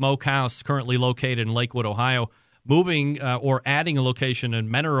Pig Smokehouse, currently located in Lakewood, Ohio, moving or adding a location in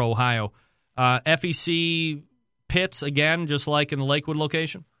Menor, Ohio. FEC pits again, just like in the Lakewood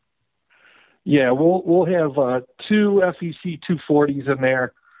location? Yeah, we'll have 2 FEC 240s in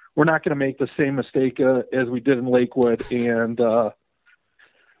there. We're not going to make the same mistake as we did in Lakewood and have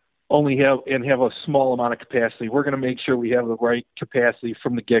a small amount of capacity. We're going to make sure we have the right capacity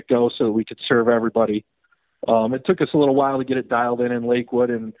from the get-go so that we could serve everybody. It took us a little while to get it dialed in Lakewood,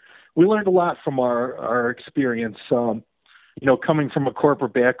 and we learned a lot from our experience. Coming from a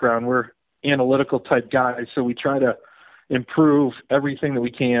corporate background, we're analytical type guys, so we try to improve everything that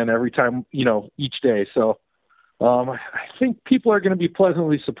we can every time, each day. So I think people are going to be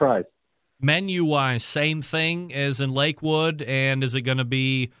pleasantly surprised. Menu-wise, same thing as in Lakewood, and is it going to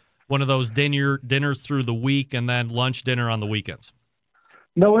be one of those dinners through the week and then lunch, dinner on the weekends?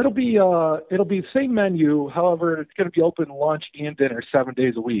 No, it'll be the same menu. However, it's going to be open lunch and dinner 7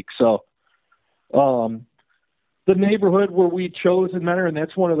 days a week. So, the neighborhood where we chose in Menor, and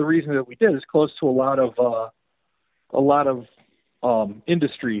that's one of the reasons that we did, is close to a lot of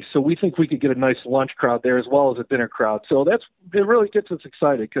industry. So we think we could get a nice lunch crowd there as well as a dinner crowd. So it really gets us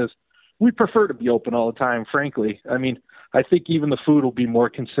excited, because we prefer to be open all the time, frankly. I mean, I think even the food will be more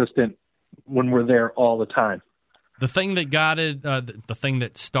consistent when we're there all the time. The thing that got it, the thing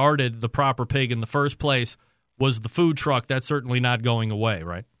that started the Proper Pig in the first place was the food truck. That's certainly not going away,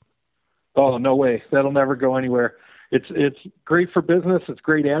 right? Oh, no way. That'll never go anywhere. It's great for business. It's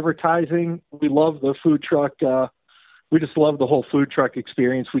great advertising. We love the food truck. We just love the whole food truck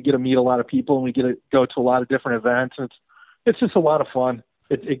experience. We get to meet a lot of people, and we get to go to a lot of different events. And it's just a lot of fun.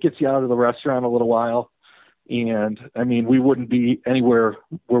 It gets you out of the restaurant a little while. And, I mean, we wouldn't be anywhere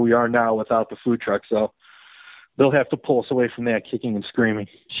where we are now without the food truck. So they'll have to pull us away from that kicking and screaming.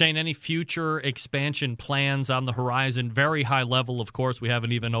 Shane, any future expansion plans on the horizon? Very high level, of course. We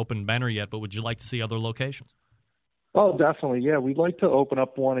haven't even opened Menor yet, but would you like to see other locations? Oh, definitely. Yeah, we'd like to open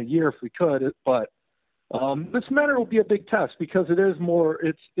up one a year if we could, but this Menor will be a big test, because it is more.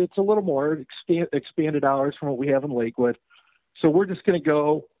 It's a little more expanded hours from what we have in Lakewood. So we're just going to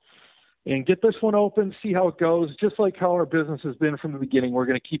go and get this one open, see how it goes. Just like how our business has been from the beginning, we're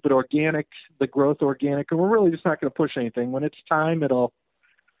going to keep it organic, the growth organic, and we're really just not going to push anything. When it's time, it'll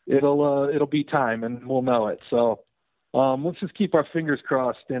be time, and we'll know it. So let's just keep our fingers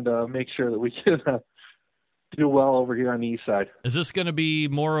crossed and make sure that we can do well over here on the east side. Is this going to be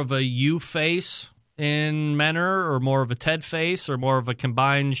more of a you face in Menor, or more of a Ted face, or more of a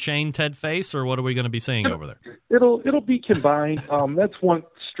combined Shane Ted face, or what are we going to be seeing over there? It'll be combined. That's one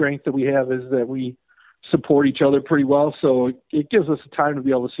strength that we have, is that we support each other pretty well. So it gives us time to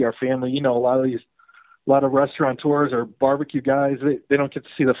be able to see our family. A lot of restaurateurs or barbecue guys, they don't get to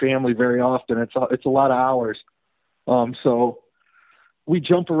see the family very often. It's a lot of hours. So we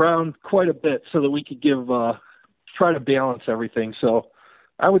jump around quite a bit so that we could give try to balance everything. So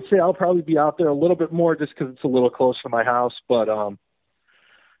I would say I'll probably be out there a little bit more just because it's a little close to my house. But,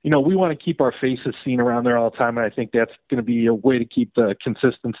 we want to keep our faces seen around there all the time. And I think that's going to be a way to keep the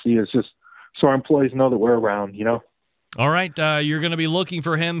consistency, is just so our employees know that we're around, All right, you're going to be looking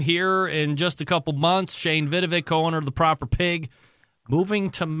for him here in just a couple months. Shane Vidovic, owner of the Proper Pig, adding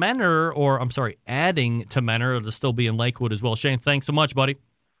to Menor to still be in Lakewood as well. Shane, thanks so much, buddy.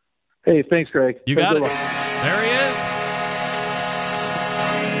 Hey, thanks, Greg. You got it. There he is.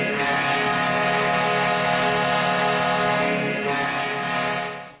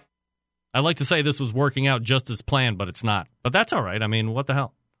 I'd like to say this was working out just as planned, but it's not. But that's all right. I mean, what the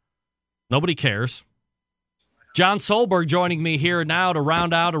hell? Nobody cares. John Solberg joining me here now to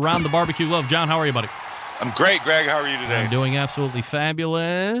round out Around the Barbecue Love. John, how are you, buddy? I'm great, Greg. How are you today? I'm doing absolutely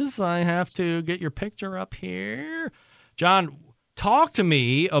fabulous. I have to get your picture up here. John, talk to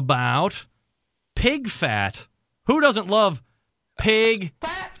me about pig fat. Who doesn't love pig?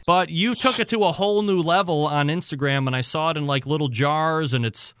 But you took it to a whole new level on Instagram, and I saw it in like little jars, and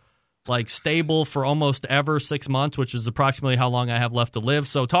it's like stable for almost ever 6 months, which is approximately how long I have left to live.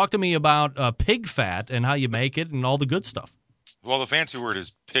 So talk to me about pig fat and how you make it and all the good stuff. Well, the fancy word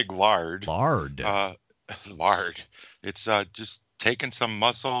is pig lard. Lard. Lard. It's just taking some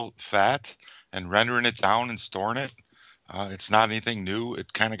muscle fat and rendering it down and storing it. It's not anything new.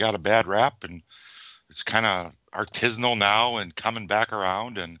 It kind of got a bad rap, and it's kind of artisanal now and coming back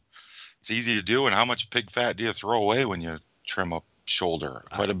around, and it's easy to do. And how much pig fat do you throw away when you trim up shoulder?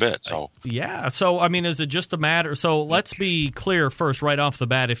 Quite a bit. So yeah. So I mean, is it just a matter? So let's be clear first, right off the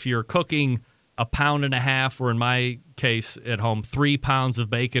bat. If you're cooking 1.5 pounds, or in my case at home, 3 pounds of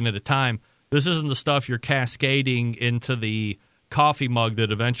bacon at a time, this isn't the stuff you're cascading into the coffee mug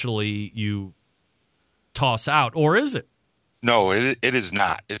that eventually you toss out, or is it? No, it is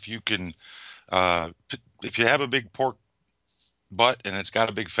not. If you can, if you have a big pork butt and it's got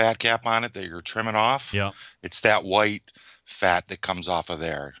a big fat cap on it that you're trimming off, it's that white fat that comes off of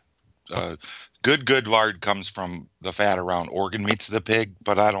there. Good lard comes from the fat around organ meats of the pig,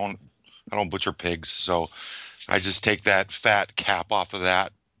 but I don't butcher pigs, so I just take that fat cap off of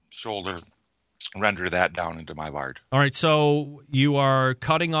that shoulder, render that down into my lard. All right, so you are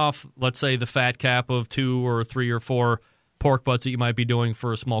cutting off, let's say, the fat cap of 2 or 3 or 4 pork butts that you might be doing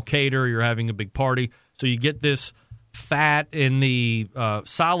for a small cater. You're having a big party, so you get this fat in the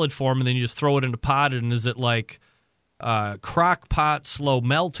solid form, and then you just throw it in a pot. And is it like crock pot slow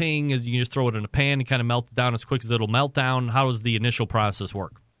melting? Is you just throw it in a pan and kind of melt it down as quick as it'll melt down? How does the initial process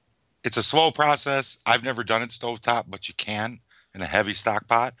work? It's a slow process. I've never done it stovetop, but you can in a heavy stock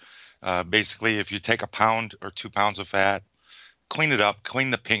pot. Basically, if you take 1 pound or 2 pounds of fat, clean it up,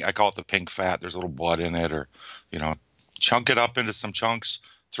 clean the pink. I call it the pink fat. There's a little blood in it, or chunk it up into some chunks.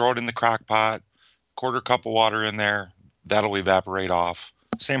 Throw it in the crock pot. 1/4 cup of water in there. That'll evaporate off.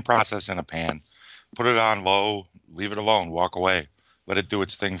 Same process in a pan. Put it on low. Leave it alone. Walk away. Let it do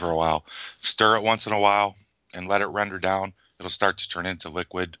its thing for a while. Stir it once in a while and let it render down. It'll start to turn into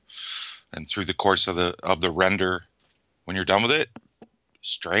liquid. And through the course of the render, when you're done with it,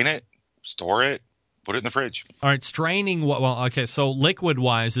 strain it, store it, put it in the fridge. All right, straining. Well, okay. So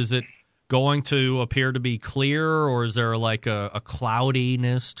liquid-wise, is it going to appear to be clear, or is there like a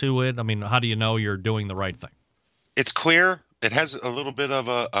cloudiness to it? I mean, how do you know you're doing the right thing? It's clear. It has a little bit of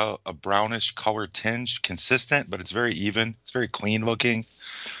a brownish color tinge, consistent, but it's very even. It's very clean looking.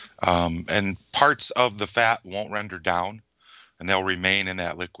 And parts of the fat won't render down, and they'll remain in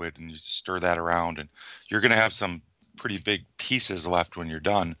that liquid, and you stir that around, and you're going to have some pretty big pieces left when you're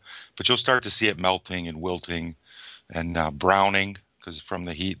done, but you'll start to see it melting and wilting and browning, because from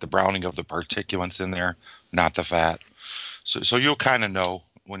the heat, the browning of the particulates in there, not the fat. So you'll kind of know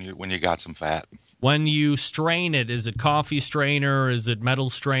when you got some fat. When you strain it, is it coffee strainer? Is it metal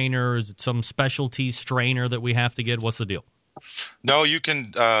strainer? Is it some specialty strainer that we have to get? What's the deal? No, you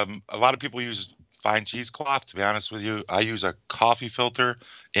can. A lot of people use fine cheesecloth. To be honest with you, I use a coffee filter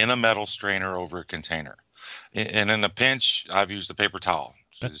in a metal strainer over a container. And in a pinch, I've used a paper towel.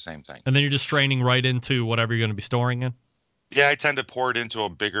 It's the same thing. And then you're just straining right into whatever you're going to be storing in? Yeah, I tend to pour it into a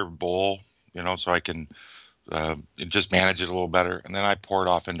bigger bowl, so I can just manage it a little better. And then I pour it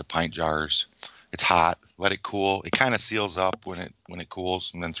off into pint jars. It's hot. Let it cool. It kind of seals up when it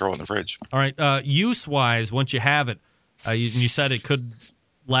cools, and then throw it in the fridge. All right. Use-wise, once you have it, you said it could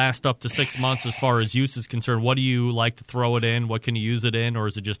last up to 6 months as far as use is concerned. What do you like to throw it in? What can you use it in, or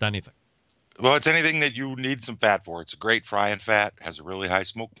is it just anything? Well, it's anything that you need some fat for. It's a great frying fat. Has a really high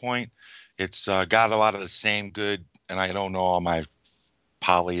smoke point. It's got a lot of the same good, and I don't know all my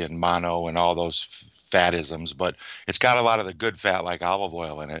poly and mono and all those fatisms, but it's got a lot of the good fat like olive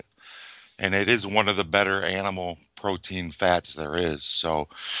oil in it. and it is one of the better animal protein fats there is. So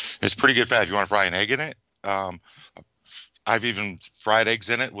it's pretty good fat. If you want to fry an egg in it, I've even fried eggs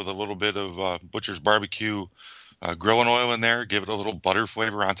in it with a little bit of Butcher's Barbecue grilling oil in there. Give it a little butter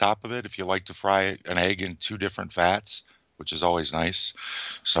flavor on top of it if you like to fry an egg in 2 different fats, which is always nice.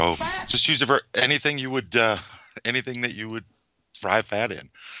 So just use it for anything you would, anything that you would fry fat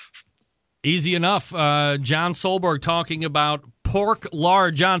in. Easy enough. John Solberg talking about pork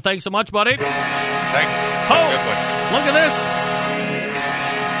lard. John, thanks so much, buddy. Thanks. Oh, look at this.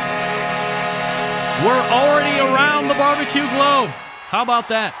 We're already around the barbecue globe. How about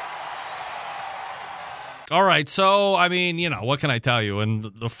that? All right, so, I mean, you know, what can I tell you? And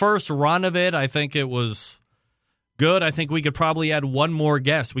the first run of it, I think it was good. I think we could probably add one more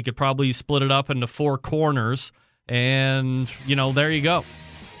guest. We could probably split it up into 4 corners, and, you know, there you go.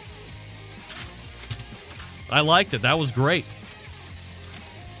 I liked it. That was great.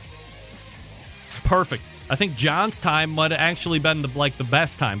 Perfect. I think John's time might have actually been the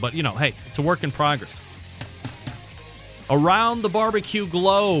best time, but, you know, hey, it's a work in progress. Around the barbecue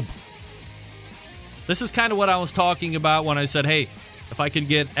globe. This is kind of what I was talking about when I said, hey, if I could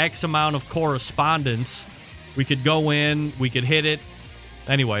get X amount of correspondence, we could go in, we could hit it.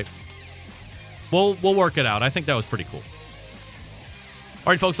 Anyway, we'll work it out. I think that was pretty cool.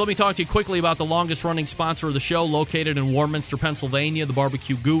 All right, folks, let me talk to you quickly about the longest-running sponsor of the show, located in Warminster, Pennsylvania, the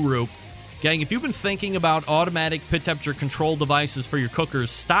Barbecue Guru. Gang, if you've been thinking about automatic pit temperature control devices for your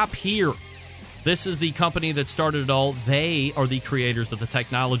cookers, stop here. This is the company that started it all. They are the creators of the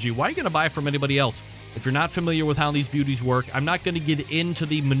technology. Why are you going to buy from anybody else? If you're not familiar with how these beauties work, I'm not going to get into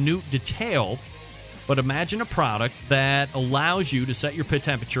the minute detail, but imagine a product that allows you to set your pit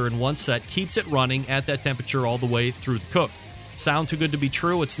temperature in one set, keeps it running at that temperature all the way through the cook. Sound too good to be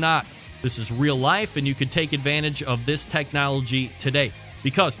true? It's not. This is real life, and you can take advantage of this technology today.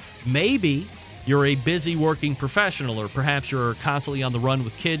 Because maybe you're a busy working professional, or perhaps you're constantly on the run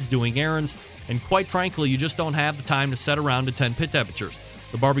with kids doing errands, and quite frankly, you just don't have the time to set around to 10 pit temperatures.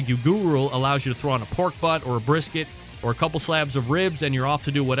 The Barbecue Guru allows you to throw on a pork butt or a brisket or a couple slabs of ribs, and you're off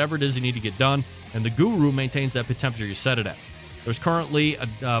to do whatever it is you need to get done, and the Guru maintains that pit temperature you set it at. There's currently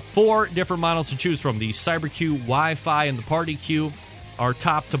 4 different models to choose from. The CyberQ, Wi-Fi, and the PartyQ are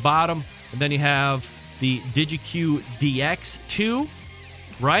top to bottom. And then you have the DigiQ DX2,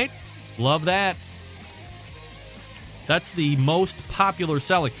 right? Love that. That's the most popular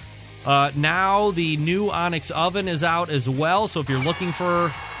selling. Now the new Onyx oven is out as well. So if you're looking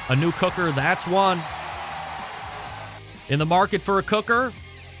for a new cooker, that's one. In the market for a cooker,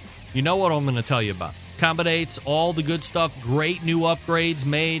 you know what I'm going to tell you about. Accommodates all the good stuff. Great new upgrades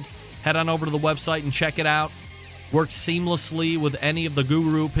made. Head on over to the website and check it out. Works seamlessly with any of the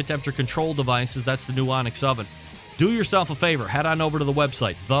Guru pit temperature control devices. That's the new Onyx oven. Do yourself a favor. Head on over to the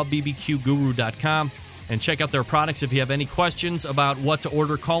website, thebbqguru.com, and check out their products. If you have any questions about what to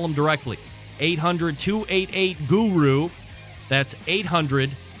order, call them directly. 800-288-GURU. That's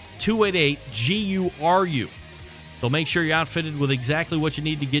 800-288-GURU. They'll make sure you're outfitted with exactly what you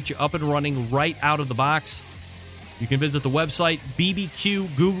need to get you up and running right out of the box. You can visit the website,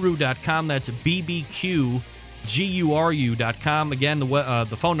 bbqguru.com. That's bbqguru.com. Again,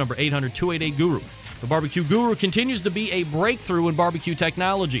 the phone number, 800-288-GURU. The Barbecue Guru continues to be a breakthrough in barbecue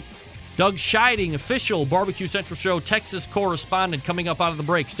technology. Doug Scheiding, official Barbecue Central Show Texas correspondent, coming up out of the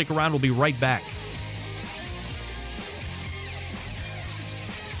break. Stick around. We'll be right back.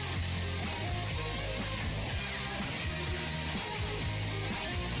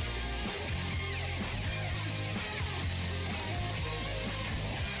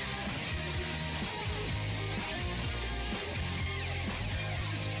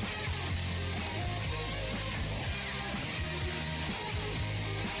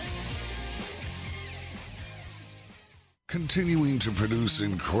 Continuing to produce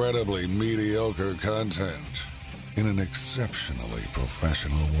incredibly mediocre content in an exceptionally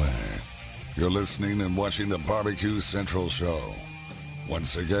professional way. You're listening and watching the Barbecue Central Show.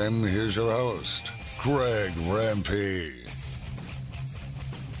 Once again, here's your host, Greg Rempe.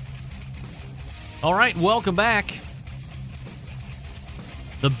 All right, welcome back.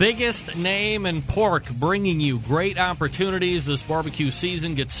 The biggest name in pork, bringing you great opportunities this barbecue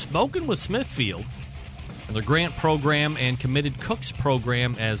season. Get Smokin' with Smithfield. The grant program and Committed Cooks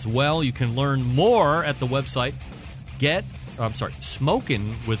program as well. You can learn more at the website.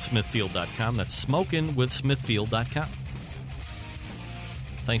 smokinwithsmithfield.com. That's smokinwithsmithfield.com.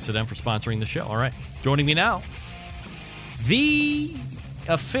 Thanks to them for sponsoring the show. All right. Joining me now, the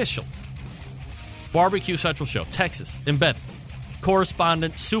official Barbecue Central Show, Texas, embedded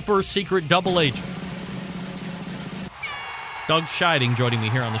correspondent, super secret double agent, Doug Scheiding joining me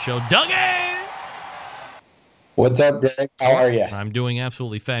here on the show. Dougie! What's up, Greg? How are you? I'm doing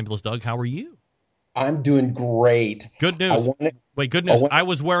absolutely fabulous. Doug, how are you? I'm doing great. Good news. Good news. I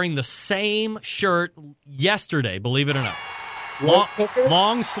was wearing the same shirt yesterday, believe it or not.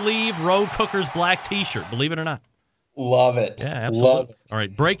 Long sleeve Road Cookers black T-shirt, believe it or not. Love it. Yeah, absolutely. Love it. All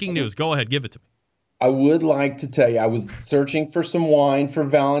right, breaking news. Go ahead, give it to me. I would like to tell you, I was searching for some wine for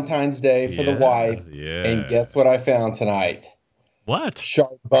Valentine's Day for the wife, and guess what I found tonight? What?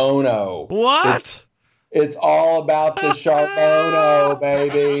 Charbonneau. What? It's all about the Charbonneau,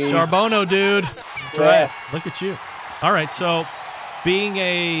 baby. Charbonneau, dude. That's right. Look at you. All right, so being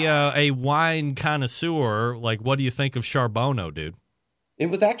a wine connoisseur, like, what do you think of Charbonneau, dude? It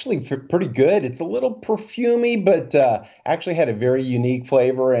was actually pretty good. It's a little perfumey, but actually had a very unique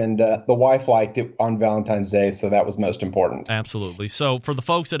flavor, and the wife liked it on Valentine's Day, so that was most important. Absolutely. So for the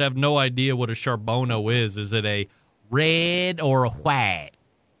folks that have no idea what a Charbonneau is it a red or a white?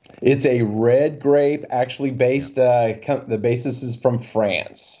 It's a red grape, actually based, the basis is from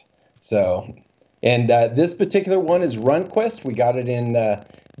France. So, and this particular one is Runquist. We got it in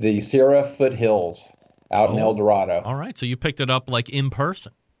the Sierra Foothills out in El Dorado. All right, so you picked it up like in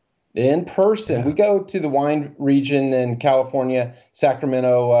person. In person. Yeah. We go to the wine region in California,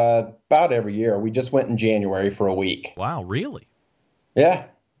 Sacramento, about every year. We just went in January for a week. Wow, really? Yeah.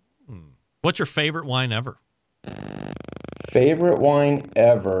 What's your favorite wine ever? Favorite wine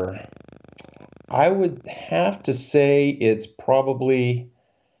ever? I would have to say it's probably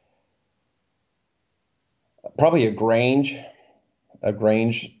a Grange. A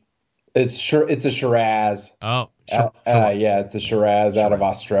Grange. It's a Shiraz. Oh, yeah, it's a Shiraz out of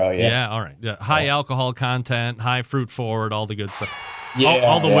Australia. Yeah, all right. Yeah. High alcohol content, high fruit forward, all the good stuff. Yeah,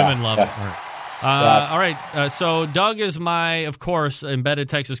 all the women love it. All right. So Doug is my, of course, embedded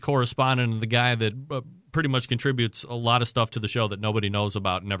Texas correspondent and the guy that pretty much contributes a lot of stuff to the show that nobody knows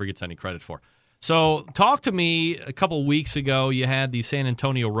about and never gets any credit for. So talk to me. A couple of weeks ago, you had the San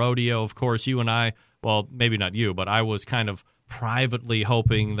Antonio Rodeo. Of course, you and I, well, maybe not you, but I was kind of privately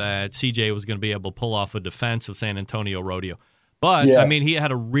hoping that CJ was going to be able to pull off a defense of San Antonio Rodeo. But, yes. I mean, he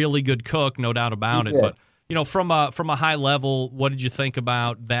had a really good cook, no doubt about it. But, you know, from a high level, what did you think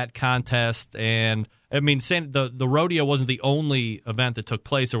about that contest? And, I mean, the rodeo wasn't the only event that took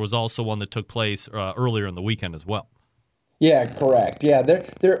place. There was also one that took place earlier in the weekend as well. Yeah, correct. Yeah,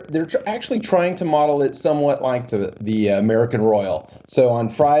 they're actually trying to model it somewhat like the American Royal. So on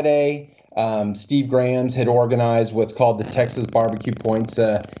Friday, Steve Grams had organized what's called the Texas Barbecue Points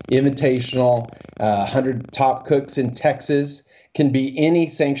Invitational. 100 top cooks in Texas, can be any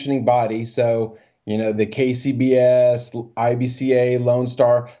sanctioning body. So, you know, the KCBS, IBCA, Lone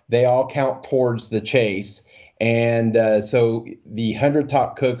Star, they all count towards the chase. And so the 100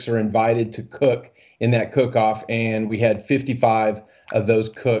 top cooks are invited to cook in that cook-off, and we had 55 of those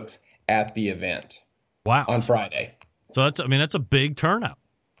cooks at the event. Wow. On Friday. So that's a big turnout.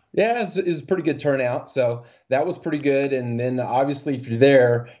 Yeah, it was a pretty good turnout. So that was pretty good. And then obviously if you're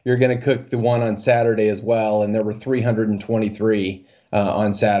there, you're going to cook the one on Saturday as well. And there were 323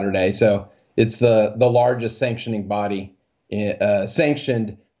 on Saturday. So it's the largest sanctioning body,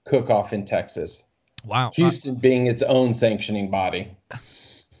 sanctioned cook-off in Texas. Wow. Houston being its own sanctioning body.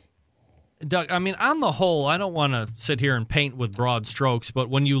 Doug, I mean, on the whole, I don't want to sit here and paint with broad strokes, but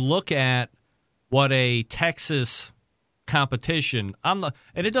when you look at what a Texas competition and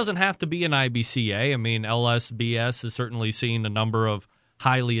it doesn't have to be an IBCA. I mean, LSBS has certainly seen a number of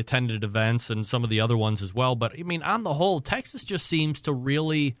highly attended events and some of the other ones as well. But I mean, on the whole, Texas just seems to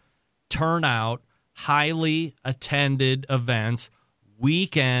really turn out highly attended events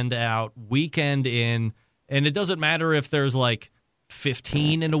weekend out, weekend in, and it doesn't matter if there's like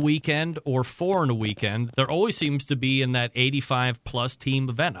 15 in a weekend or 4 in a weekend. There always seems to be in that 85-plus team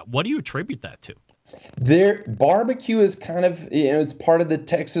event. What do you attribute that to? Their barbecue is kind of, it's part of the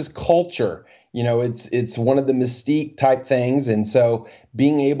Texas culture. You know, it's one of the mystique type things. And so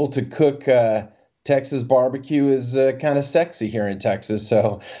being able to cook Texas barbecue is kind of sexy here in Texas.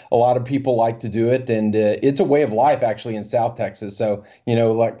 So a lot of people like to do it. And it's a way of life, actually, in South Texas. So, you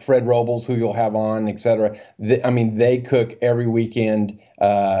know, like Fred Robles, who you'll have on, et cetera. They cook every weekend,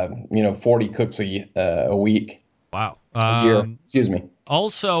 40 cooks a week. Wow. A year. Excuse me.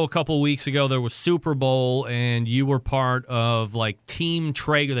 Also, a couple of weeks ago, there was Super Bowl, and you were part of, like, Team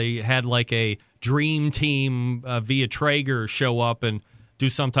Traeger. They had, like, a dream team via Traeger show up and do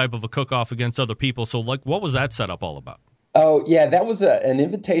some type of a cook-off against other people. So, like, what was that setup all about? Oh, yeah, that was an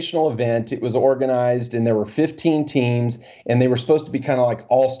invitational event. It was organized, and there were 15 teams, and they were supposed to be kind of like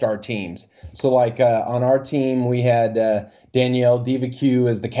all-star teams. So, like, on our team, we had Danielle Diva Q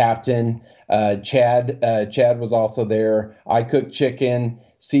as the captain. Chad was also there. I cooked chicken.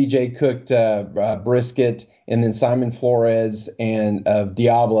 CJ cooked brisket, and then Simon Flores and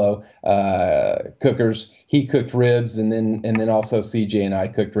Diablo cookers. He cooked ribs, and then also CJ and I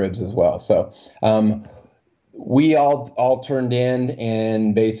cooked ribs as well. So we all turned in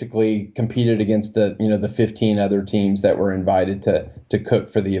and basically competed against the 15 other teams that were invited to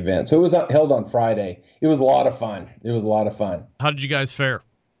cook for the event. So it was held on Friday. It was a lot of fun. How did you guys fare?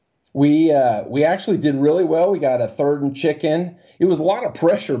 We actually did really well. We got a third and chicken. It was a lot of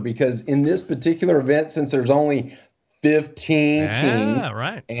pressure because in this particular event, since there's only 15 teams,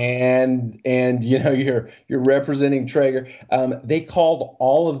 right, and you're representing Traeger, they called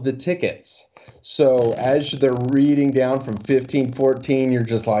all of the tickets. So as they're reading down from 15, 14, you're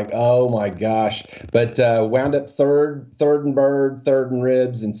just like, oh my gosh. But wound up third in bird, third in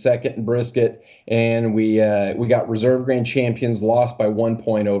ribs, and second in brisket. And we got reserve grand champions, lost by 1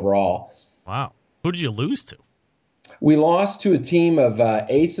 point overall. Wow. Who did you lose to? We lost to a team of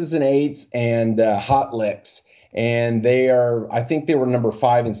Aces and Eights and Hot Licks. And I think they were number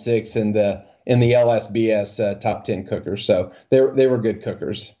 5 and 6 in the LSBS top 10 cookers. So they were good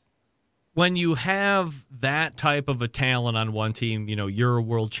cookers. When you have that type of a talent on one team, you're a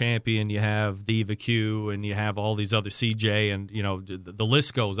world champion, you have Diva Q, and you have all these other CJ, and, the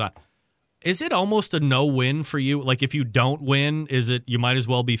list goes on. Is it almost a no-win for you? Like, if you don't win, is it you might as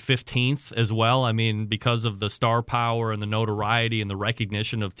well be 15th as well? I mean, because of the star power and the notoriety and the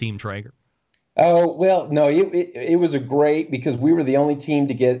recognition of Team Traeger? Oh, well, no, it was a great, because we were the only team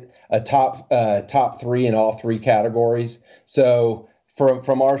to get a top 3 in all 3 categories. So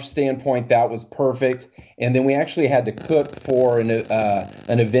from our standpoint, that was perfect. And then we actually had to cook for an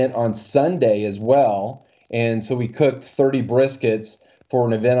event on Sunday as well. And so we cooked 30 briskets for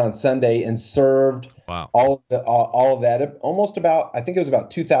an event on Sunday and served all of that. Almost about, I think it was about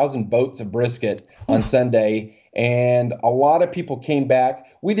 2,000 boats of brisket on Sunday. And a lot of people came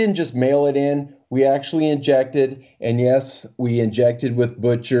back. We didn't just mail it in. We actually injected. And yes, we injected with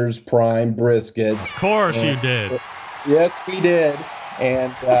Butcher's Prime briskets. Of course you did. Yes, we did.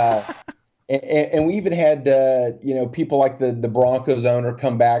 And and we even had people like the Broncos owner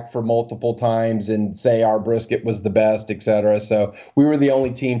come back for multiple times and say our brisket was the best, et cetera. So we were the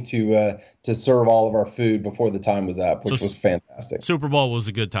only team to serve all of our food before the time was up, which was fantastic. Super Bowl was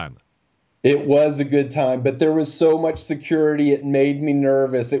a good time. It was a good time, but there was so much security, it made me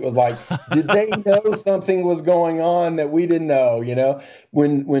nervous. It was like, did they know something was going on that we didn't know?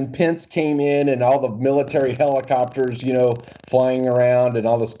 When Pence came in and all the military helicopters, flying around, and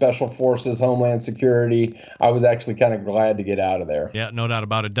all the special forces, Homeland Security, I was actually kind of glad to get out of there. Yeah, no doubt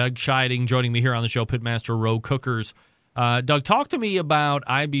about it. Doug Scheiding joining me here on the show, Pitmaster Row Cookers. Doug, talk to me about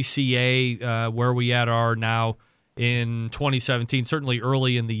IBCA, where we are now in 2017, certainly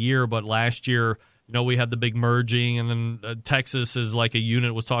early in the year, but last year, we had the big merging, and then Texas as like a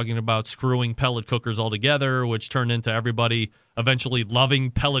unit was talking about screwing pellet cookers altogether, which turned into everybody eventually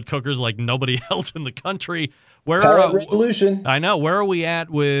loving pellet cookers like nobody else in the country. Pellet revolution. I know. Where are we at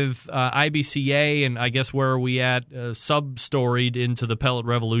with IBCA, and I guess where are we at sub-storied into the pellet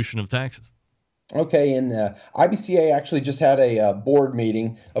revolution of Texas? Okay, and IBCA actually just had a board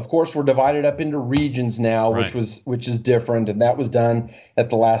meeting. Of course, we're divided up into regions now, right, which is different, and that was done at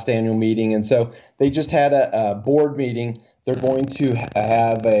the last annual meeting. And so they just had a board meeting. They're going to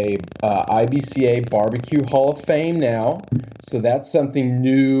have a IBCA Barbecue Hall of Fame now, so that's something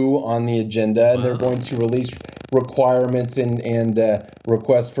new on the agenda. And they're going to release requirements and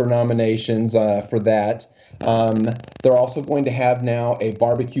requests for nominations for that. They're also going to have now a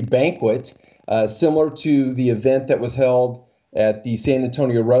barbecue banquet. Similar to the event that was held at the San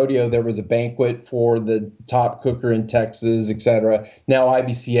Antonio Rodeo, there was a banquet for the top cooker in Texas, et cetera. Now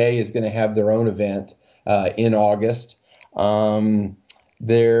IBCA is going to have their own event in August. They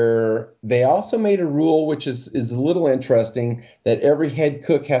also made a rule, which is a little interesting, that every head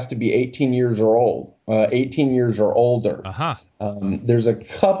cook has to be 18 years or older. Uh-huh. There's a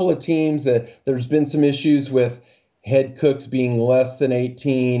couple of teams that there's been some issues with head cooks being less than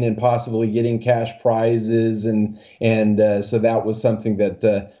 18 and possibly getting cash prizes, and so that was something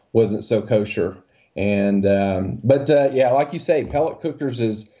that wasn't so kosher. And but like you say, pellet cookers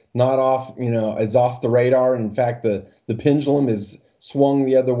is not off, is off the radar. In fact, the pendulum is swung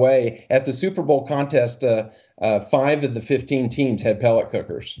the other way. At the Super Bowl contest, 5 of the 15 teams had pellet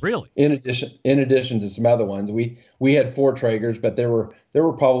cookers. Really? In addition to some other ones, we had 4 Traegers, but there were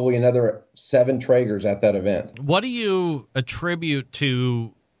probably another 7 Traegers at that event. What do you attribute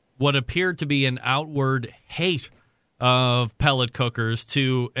to what appeared to be an outward hate of pellet cookers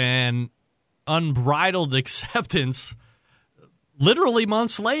to an unbridled acceptance literally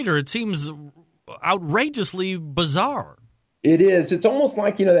months later. It seems outrageously bizarre. It is. It's almost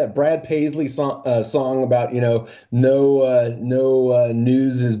like, that Brad Paisley song about, no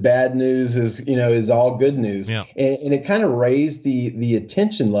news is bad news, is all good news. Yeah. And it kind of raised the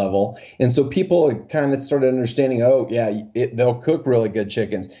attention level. And so people kind of started understanding, they'll cook really good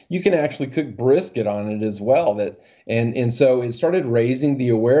chickens. You can actually cook brisket on it as well. And so it started raising the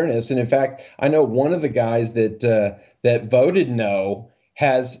awareness. And in fact, I know one of the guys that voted no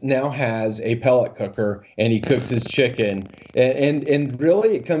now has a pellet cooker, and he cooks his chicken. And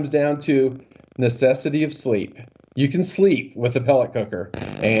really it comes down to necessity of sleep. You can sleep with a pellet cooker,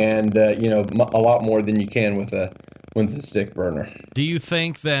 and a lot more than you can with a stick burner. Do you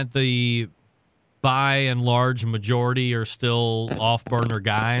think that the by and large majority are still off burner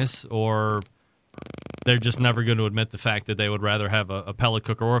guys, or they're just never going to admit the fact that they would rather have a pellet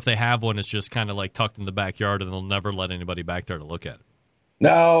cooker, or if they have one, it's just kind of like tucked in the backyard and they'll never let anybody back there to look at it?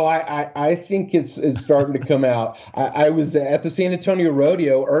 No, I think it's starting to come out. I was at the San Antonio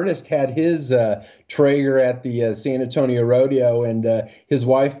Rodeo. Ernest had his Traeger at the San Antonio Rodeo, and his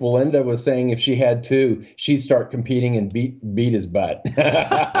wife Belinda was saying if she had two, she'd start competing and beat his butt. All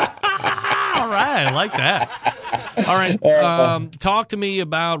right, I like that. All right, talk to me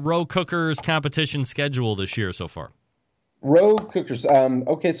about Rogue Cookers competition schedule this year so far. Rogue Cookers.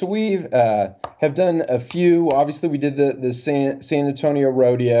 Okay, so we have done a few. Obviously, we did the San Antonio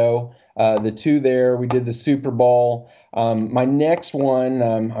Rodeo, the two there. We did the Super Bowl. My next one,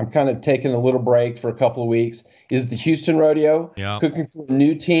 I'm kind of taking a little break for a couple of weeks, is the Houston Rodeo. Yeah. Cooking for a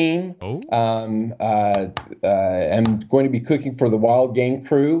new team. Oh. I'm going to be cooking for the Wild Game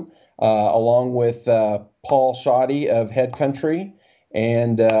Crew, along with Paul Shoddy of Head Country,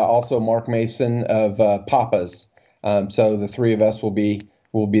 and also Mark Mason of Papa's. So the three of us will be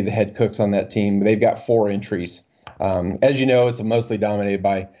the head cooks on that team. They've got 4 entries. As you know, it's mostly dominated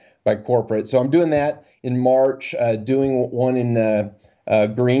by corporate. So I'm doing that in March, doing one in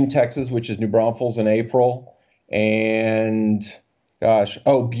Green, Texas, which is New Braunfels, in April. And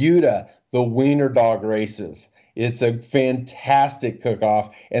Buda, the Wiener Dog races. It's a fantastic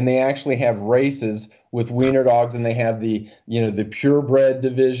cook-off, and they actually have races with wiener dogs, and they have the purebred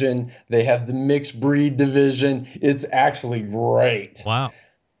division, they have the mixed breed division. It's actually great. Wow.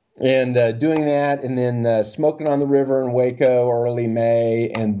 And doing that, and then Smoking on the River in Waco early May,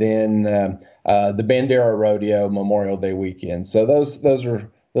 and then the Bandera Rodeo Memorial Day weekend. So those are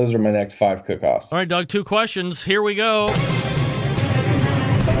my next 5 cook-offs. All right, Doug, 2 questions. Here we go.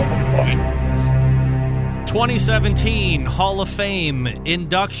 2017 Hall of Fame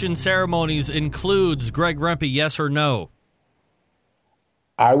induction ceremonies includes Greg Rempe, yes or no?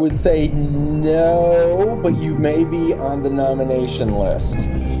 I would say no, but you may be on the nomination list.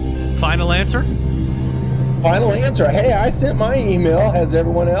 Final answer? Final answer. Hey, I sent my email. Has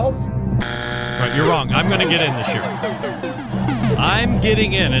everyone else? Right, you're wrong. I'm going to get in this year. I'm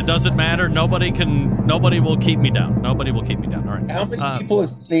getting in. It doesn't matter. Nobody will keep me down. Nobody will keep me down. All right. How many people have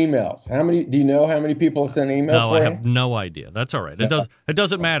sent emails? Do you know how many people have sent emails? No, I have no idea. That's all right. It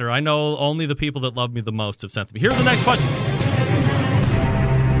doesn't matter. I know only the people that love me the most have sent them. Here's the next question.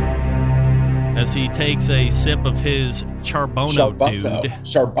 As he takes a sip of his Charbono. Dude.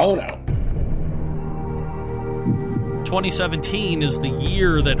 Charbono. 2017 is the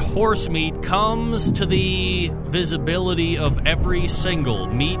year that horse meat comes to the visibility of every single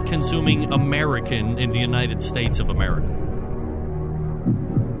meat-consuming American in the United States of America.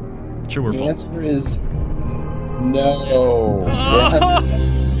 True or false? The answer is no.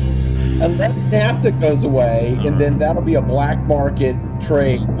 Unless NAFTA goes away, and then that'll be a black market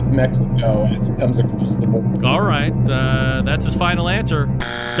trade with Mexico as it comes across the border. All right. That's his final answer.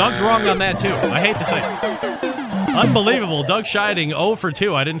 Doug's wrong on that, too. I hate to say it. Unbelievable. Doug Scheiding, 0 for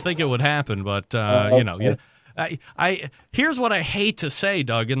 2. I didn't think it would happen, but, okay. Here's what I hate to say,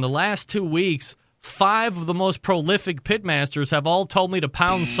 Doug. In the last 2 weeks, 5 of the most prolific pitmasters have all told me to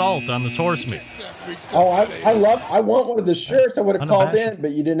pound salt on this horse meat. Oh, I want one of the shirts. I would have called in,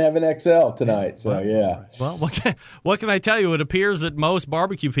 but you didn't have an XL tonight, so yeah. Well, what can I tell you? It appears that most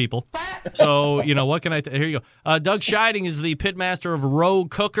barbecue people. So, what can I here you go. Doug Scheiding is the pitmaster of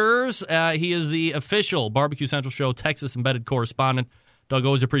Rogue Cookers. He is the official Barbecue Central Show Texas embedded correspondent. Doug,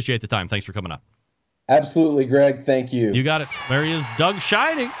 always appreciate the time. Thanks for coming on. Absolutely, Greg. Thank you. You got it. There he is, Doug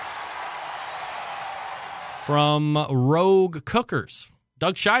Scheiding from Rogue Cookers.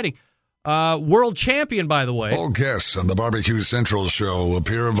 Doug Scheiding. World champion, by the way. All guests on the Barbecue Central Show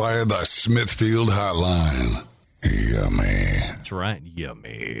appear via the Smithfield Hotline. Yummy. That's right,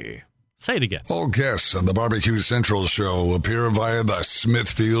 yummy. Say it again. All guests on the Barbecue Central Show appear via the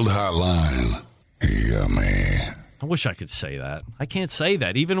Smithfield Hotline. Yummy. I wish I could say that. I can't say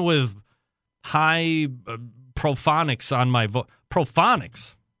that. Even with high prophonics on my voice.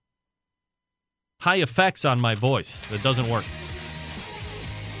 Prophonics? High effects on my voice. That doesn't work.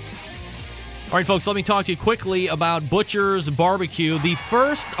 All right, folks, let me talk to you quickly about Butcher's Barbecue. The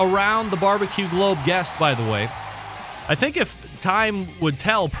first Around the Barbecue Globe guest, by the way. I think if time would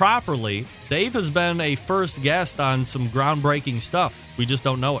tell properly, Dave has been a first guest on some groundbreaking stuff. We just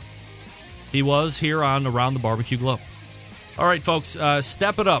don't know it. He was here on Around the Barbecue Globe. All right, folks,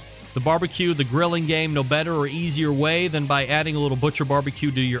 step it up. The barbecue, the grilling game, no better or easier way than by adding a little Butcher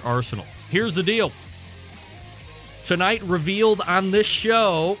Barbecue to your arsenal. Here's the deal. Tonight, revealed on this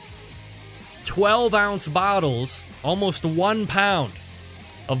show, 12-ounce bottles, almost 1 pound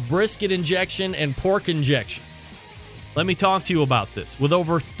of brisket injection and pork injection. Let me talk to you about this. With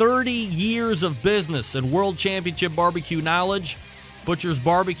over 30 years of business and World Championship barbecue knowledge, Butcher's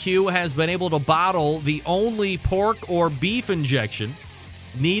Barbecue has been able to bottle the only pork or beef injection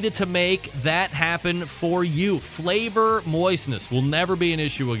needed to make that happen for you. Flavor moistness will never be an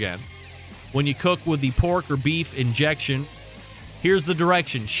issue again when you cook with the pork or beef injection. Here's the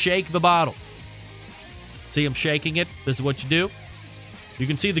direction. Shake the bottle. See, I'm shaking it. This is what you do. You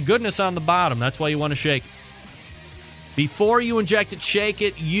can see the goodness on the bottom. That's why you want to shake it. Before you inject it, shake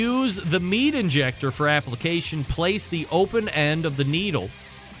it. Use the meat injector for application. Place the open end of the needle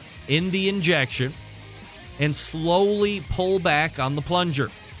in the injection and slowly pull back on the plunger.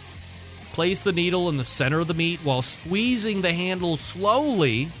 Place the needle in the center of the meat while squeezing the handle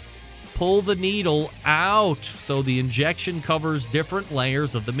slowly. Pull the needle out so the injection covers different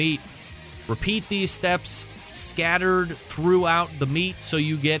layers of the meat. Repeat these steps scattered throughout the meat so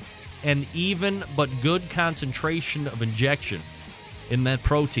you get an even but good concentration of injection in that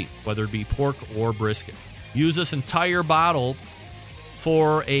protein, whether it be pork or brisket. Use this entire bottle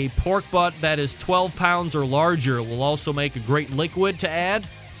for a pork butt that is 12 pounds or larger. It will also make a great liquid to add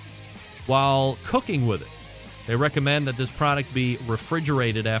while cooking with it. They recommend that this product be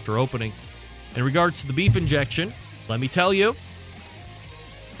refrigerated after opening. In regards to the beef injection, let me tell you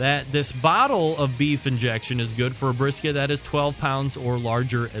that this bottle of beef injection is good for a brisket that is 12 pounds or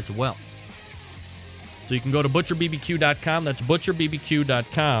larger as well. So you can go to butcherbbq.com. That's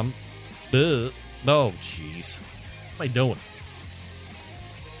butcherbbq.com. Oh, jeez. What am I doing?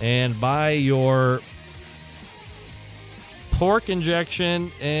 And buy your pork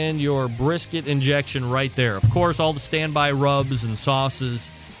injection and your brisket injection right there. Of course, all the standby rubs and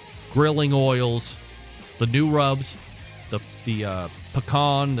sauces, grilling oils, the new rubs, the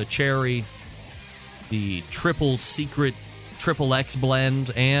pecan, the cherry, the triple secret triple X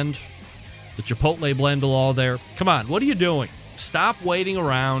blend, and the chipotle blend are all there. Come on, what are you doing? Stop waiting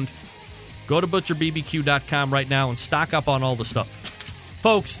around. Go to butcherbbq.com right now and stock up on all the stuff.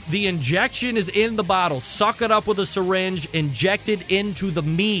 Folks, the injection is in the bottle. Suck it up with a syringe. Inject it into the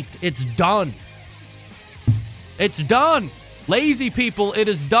meat. It's done. It's done. Lazy people, it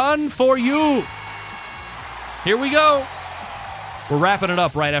is done for you. Here we go. We're wrapping it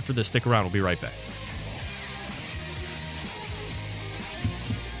up right after this. Stick around. We'll be right back.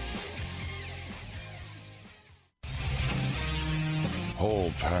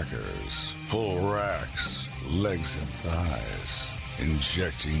 Whole packers, full racks, legs and thighs,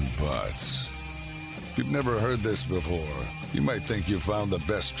 injecting butts. If you've never heard this before, you might think you found the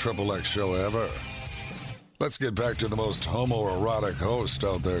best Triple X show ever. Let's get back to the most homoerotic host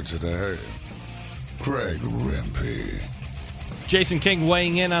out there today, Greg Rempe. Jason King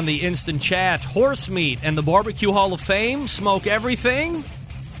weighing in on the instant chat. Horse meat and the Barbecue Hall of Fame smoke everything?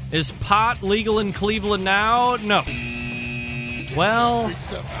 Is pot legal in Cleveland now? No. Well,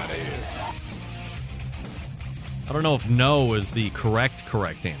 I don't know if no is the correct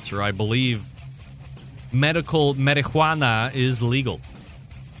answer. I believe medical marijuana is legal.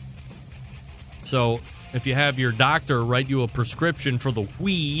 So if you have your doctor write you a prescription for the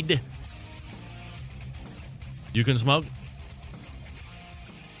weed, you can smoke.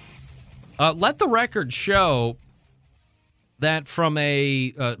 Let the record show that from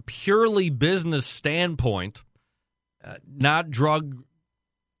a purely business standpoint, not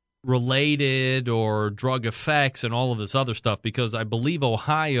drug-related or drug effects and all of this other stuff, because I believe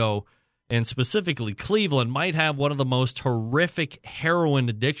Ohio and specifically Cleveland might have one of the most horrific heroin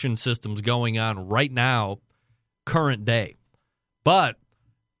addiction systems going on right now, current day. But,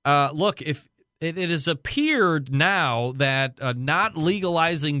 look, if it has appeared now that not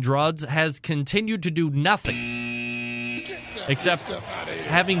legalizing drugs has continued to do nothing except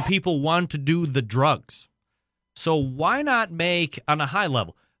having people want to do the drugs. So why not make, on a high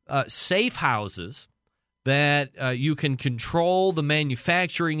level, safe houses that you can control the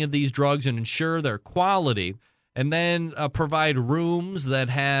manufacturing of these drugs and ensure their quality, and then provide rooms that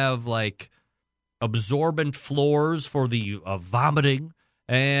have like absorbent floors for the vomiting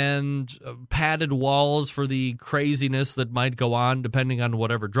and padded walls for the craziness that might go on depending on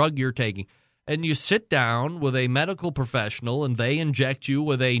whatever drug you're taking. And you sit down with a medical professional and they inject you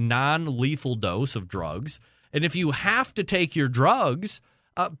with a non-lethal dose of drugs. And if you have to take your drugs,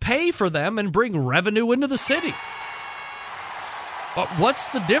 pay for them and bring revenue into the city. But what's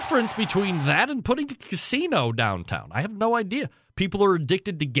the difference between that and putting a casino downtown? I have no idea. People are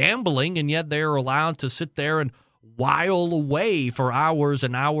addicted to gambling, and yet they're allowed to sit there and while away for hours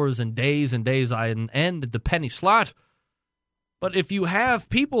and hours and days on end at the penny slot. But if you have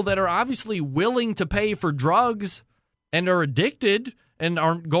people that are obviously willing to pay for drugs and are addicted and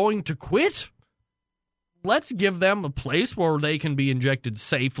aren't going to quit, let's give them a place where they can be injected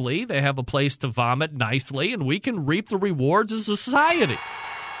safely. They have a place to vomit nicely, and we can reap the rewards as a society.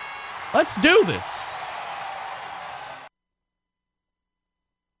 Let's do this.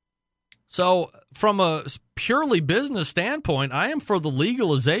 So from a purely business standpoint, I am for the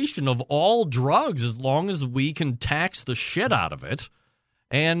legalization of all drugs as long as we can tax the shit out of it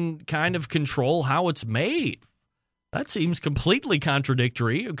and kind of control how it's made. That seems completely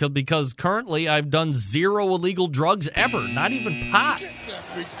contradictory because currently I've done 0 illegal drugs ever, not even pot. Get that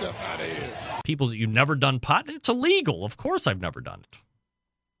big stuff out of here. People that you've never done pot, it's illegal. Of course I've never done it.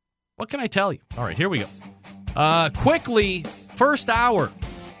 What can I tell you? All right, here we go. Quickly, first hour.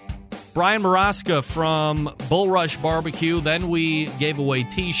 Brian Maraska from Bull Rush Barbecue. Then we gave away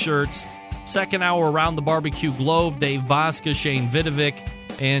T-shirts. Second hour around the barbecue globe, Dave Bosca, Shane Vidovic,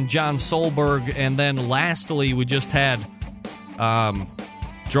 and John Solberg. And then lastly, we just had,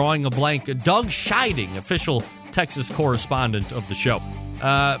 drawing a blank, Doug Scheiding, official Texas correspondent of the show.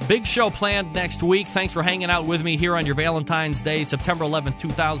 Big show planned next week. Thanks for hanging out with me here on your Valentine's Day, September 11th,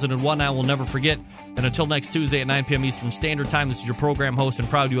 2001. I will never forget. And until next Tuesday at 9 p.m. Eastern Standard Time, this is your program host and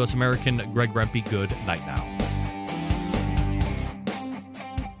proud U.S. American, Greg Rempe. Good night now.